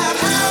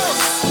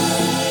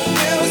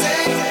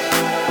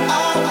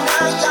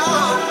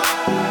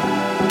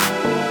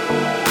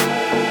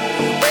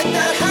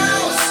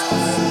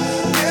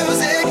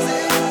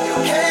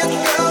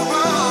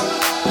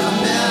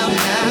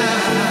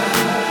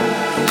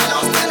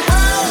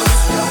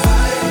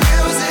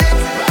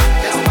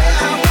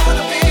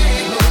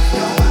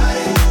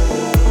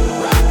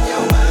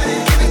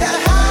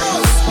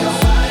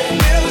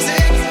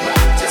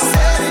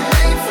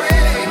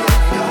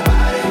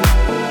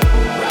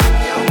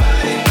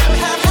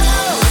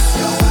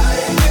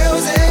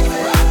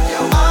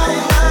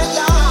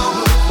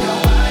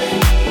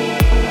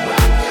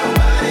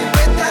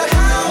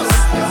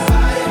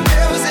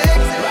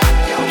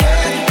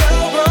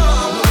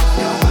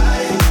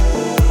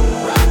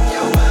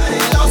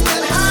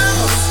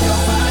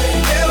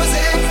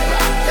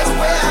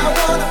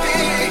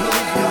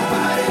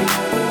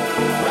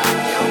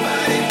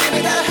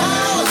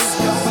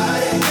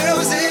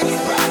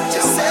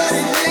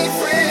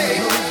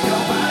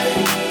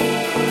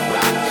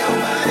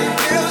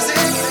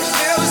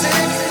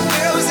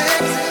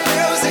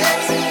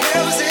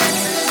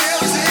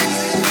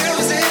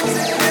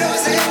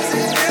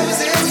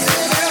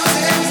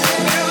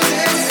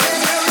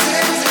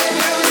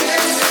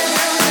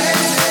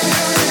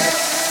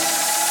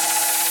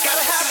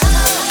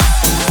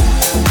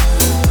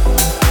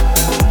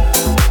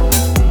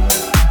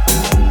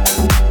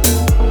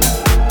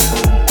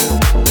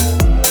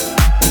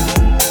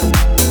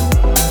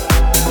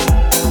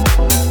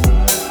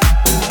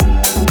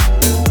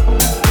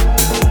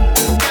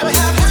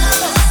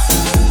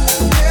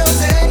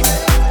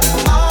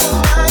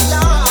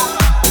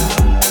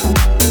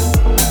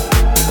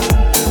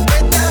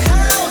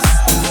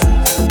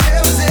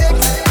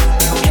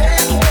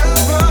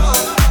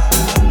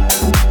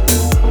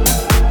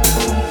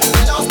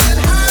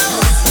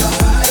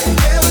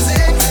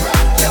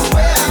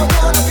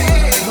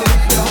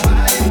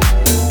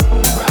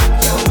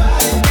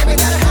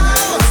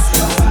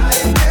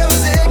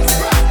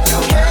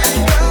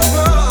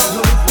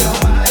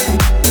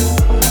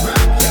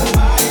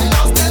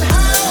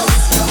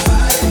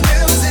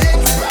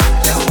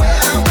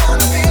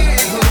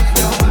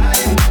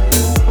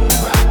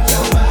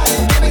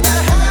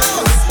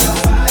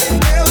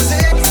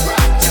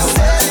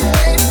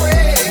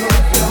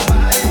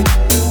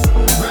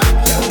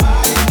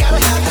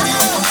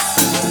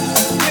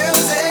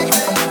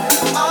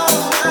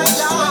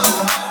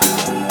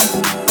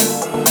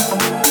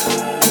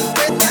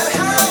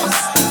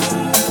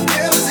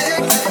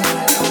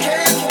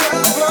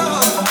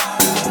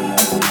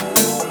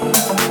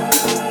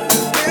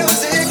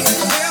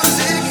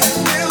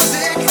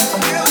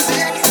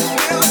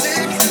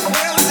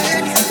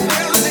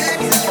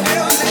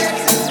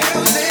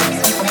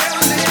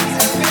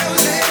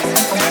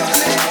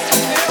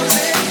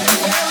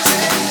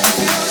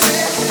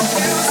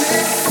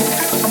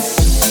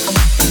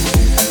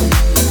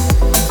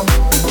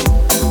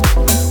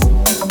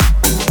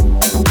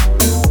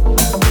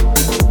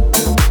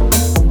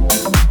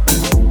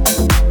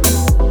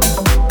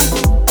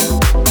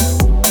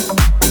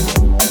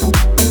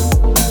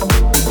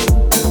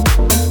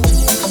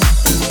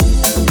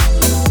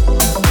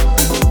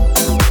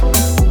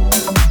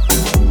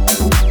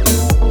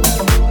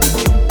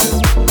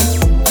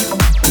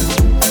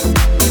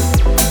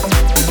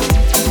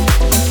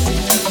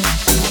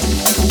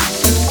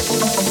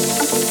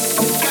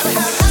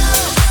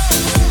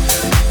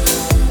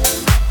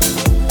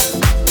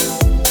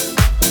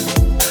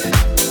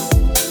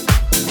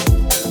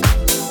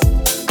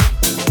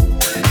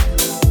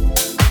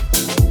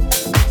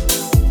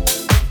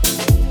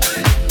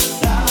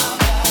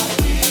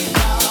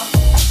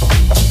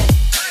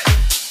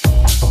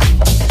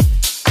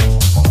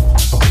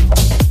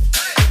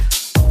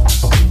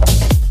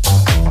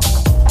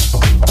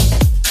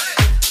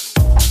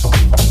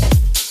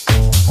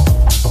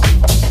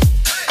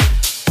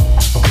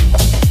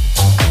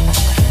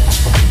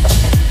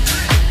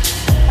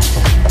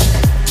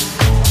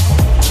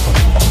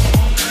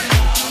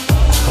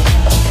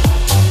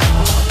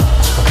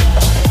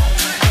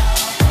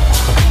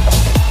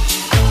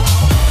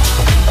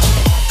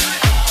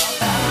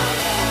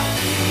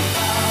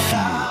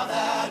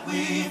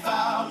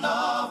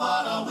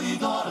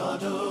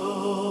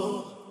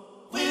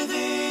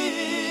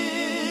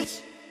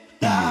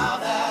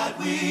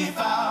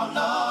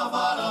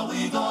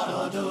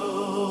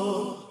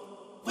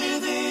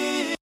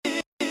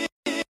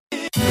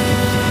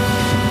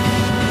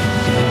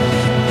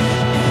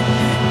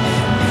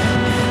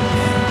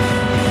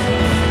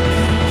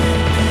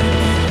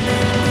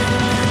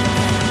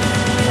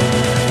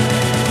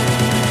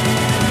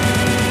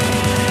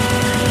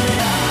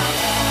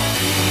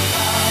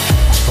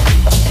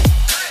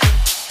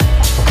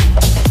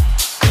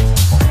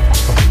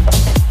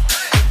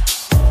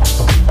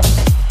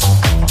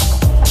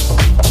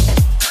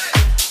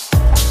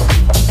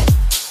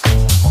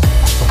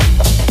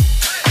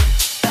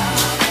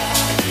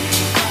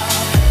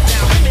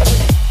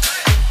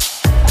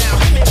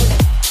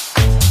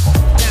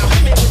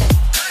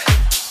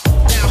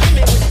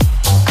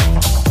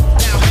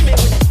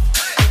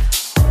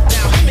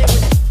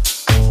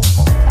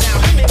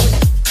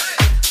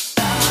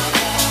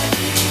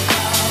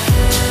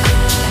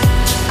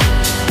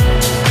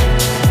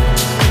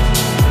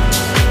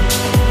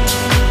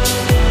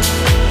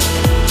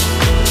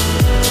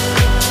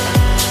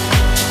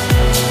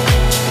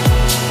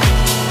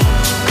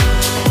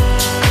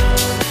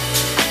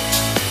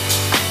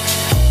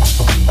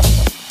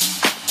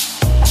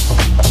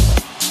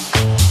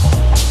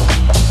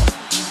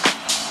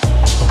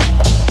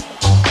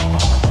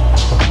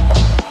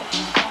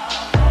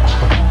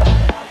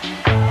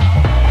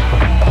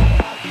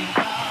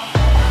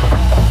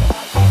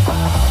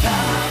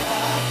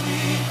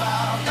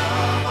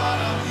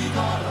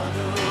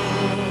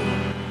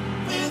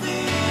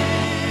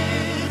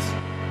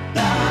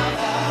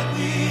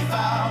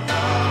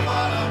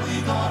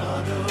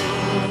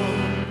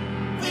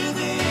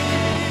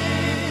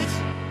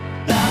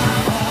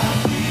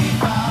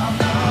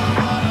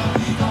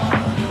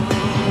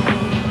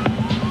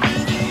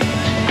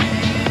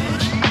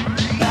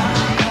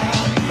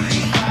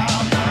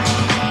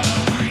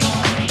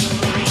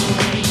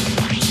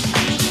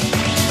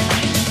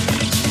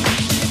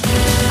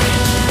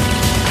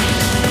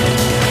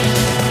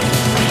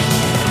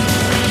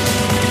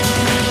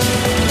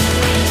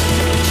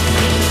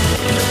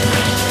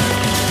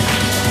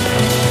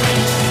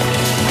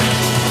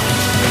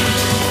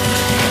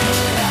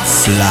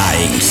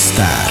 Flying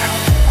Star.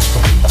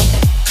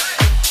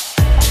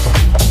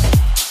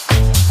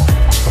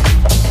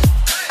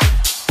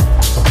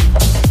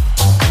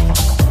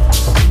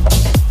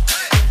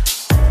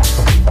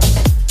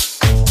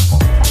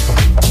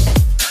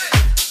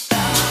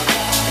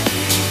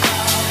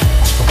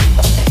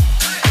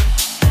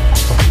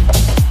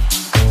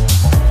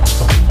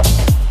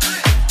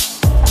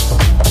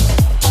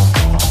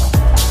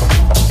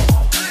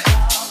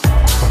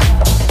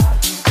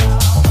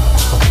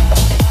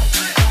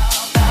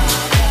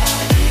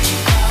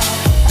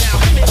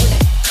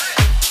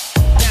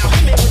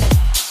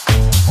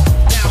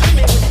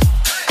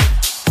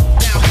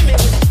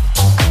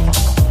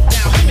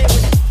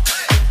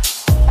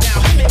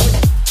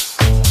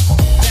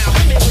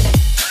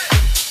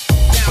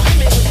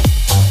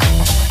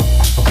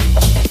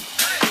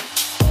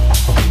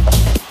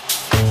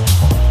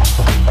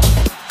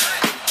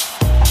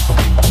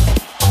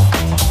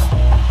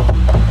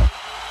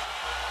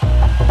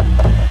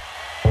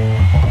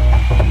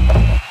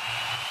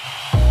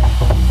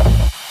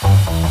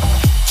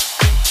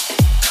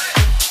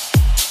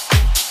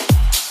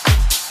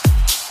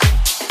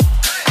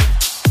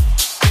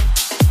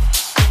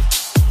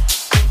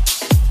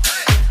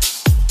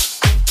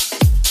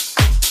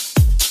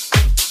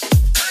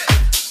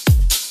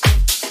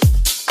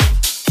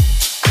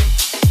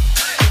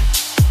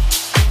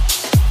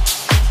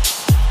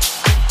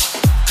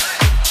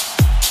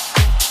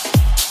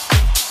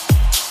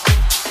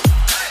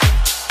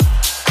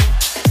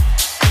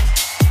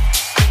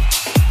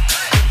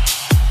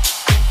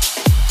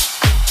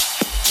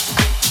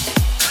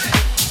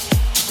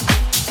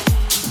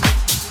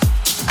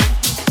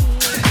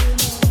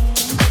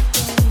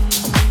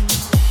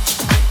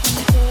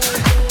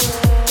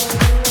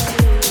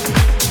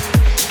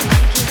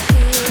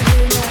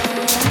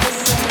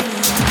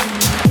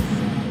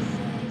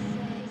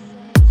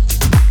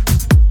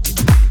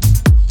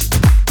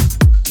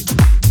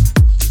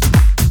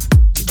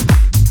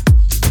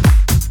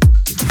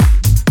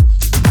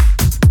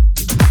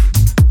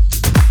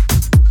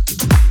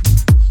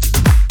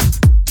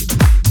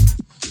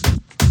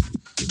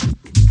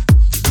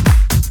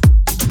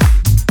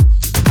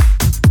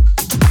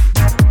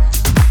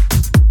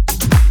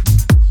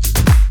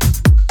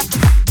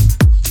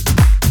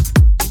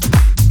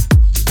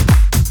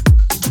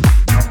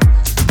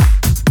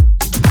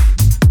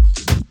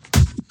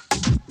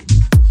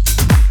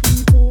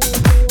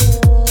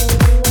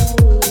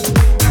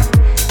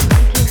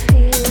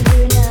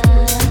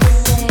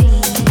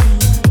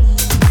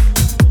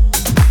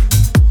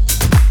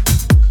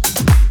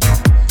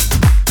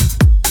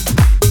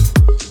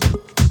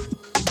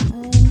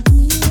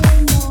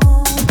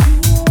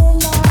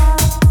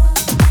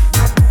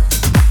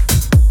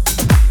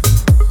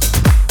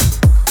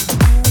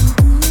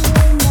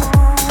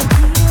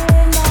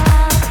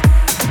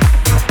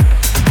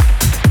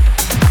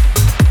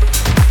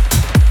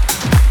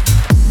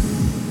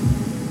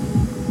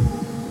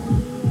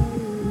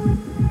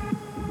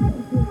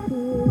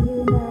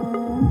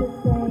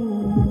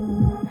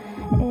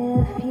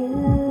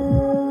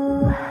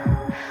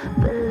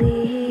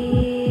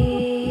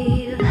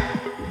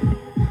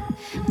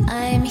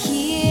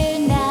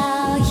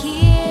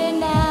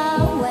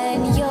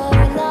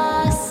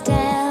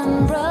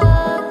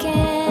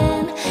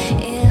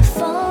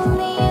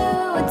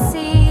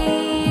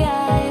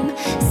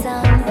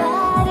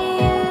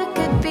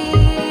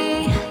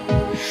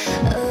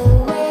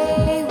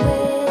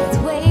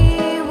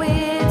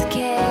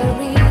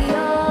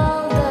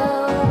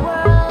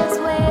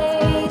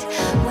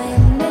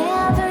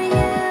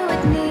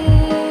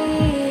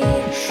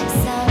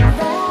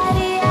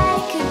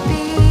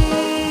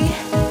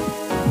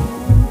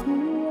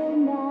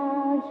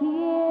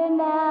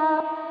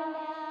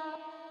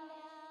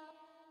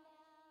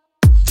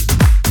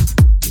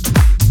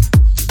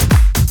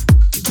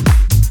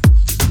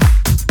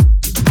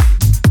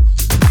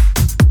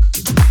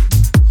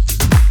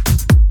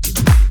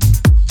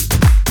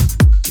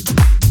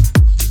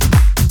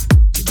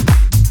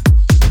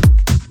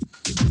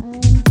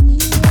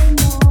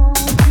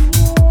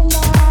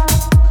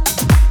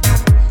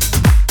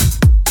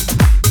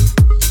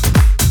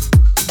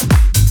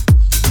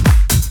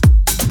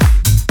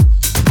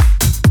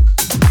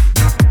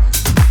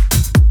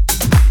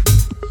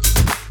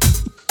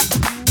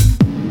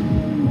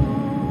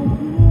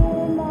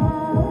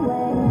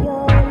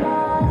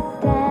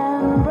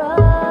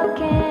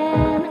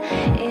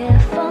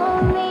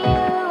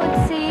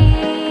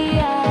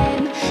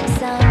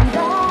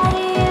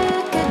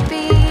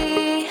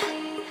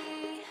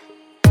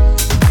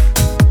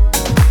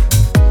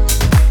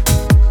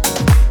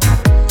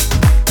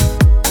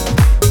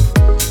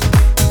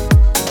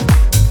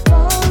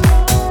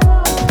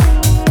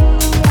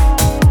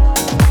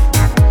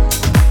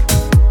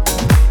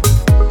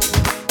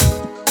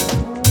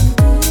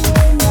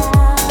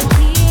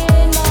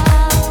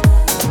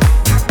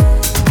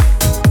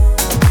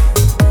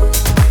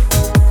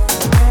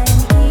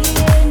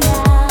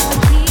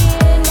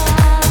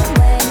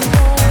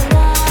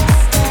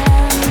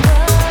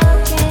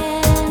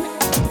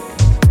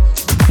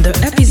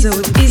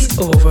 episode is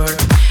over.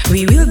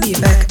 We will be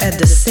back at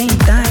the same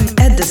time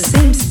at the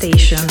same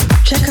station.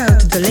 Check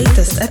out the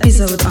latest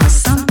episode on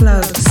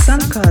SoundCloud,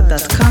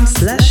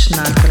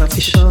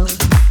 soundcloud.com/narcalofficial.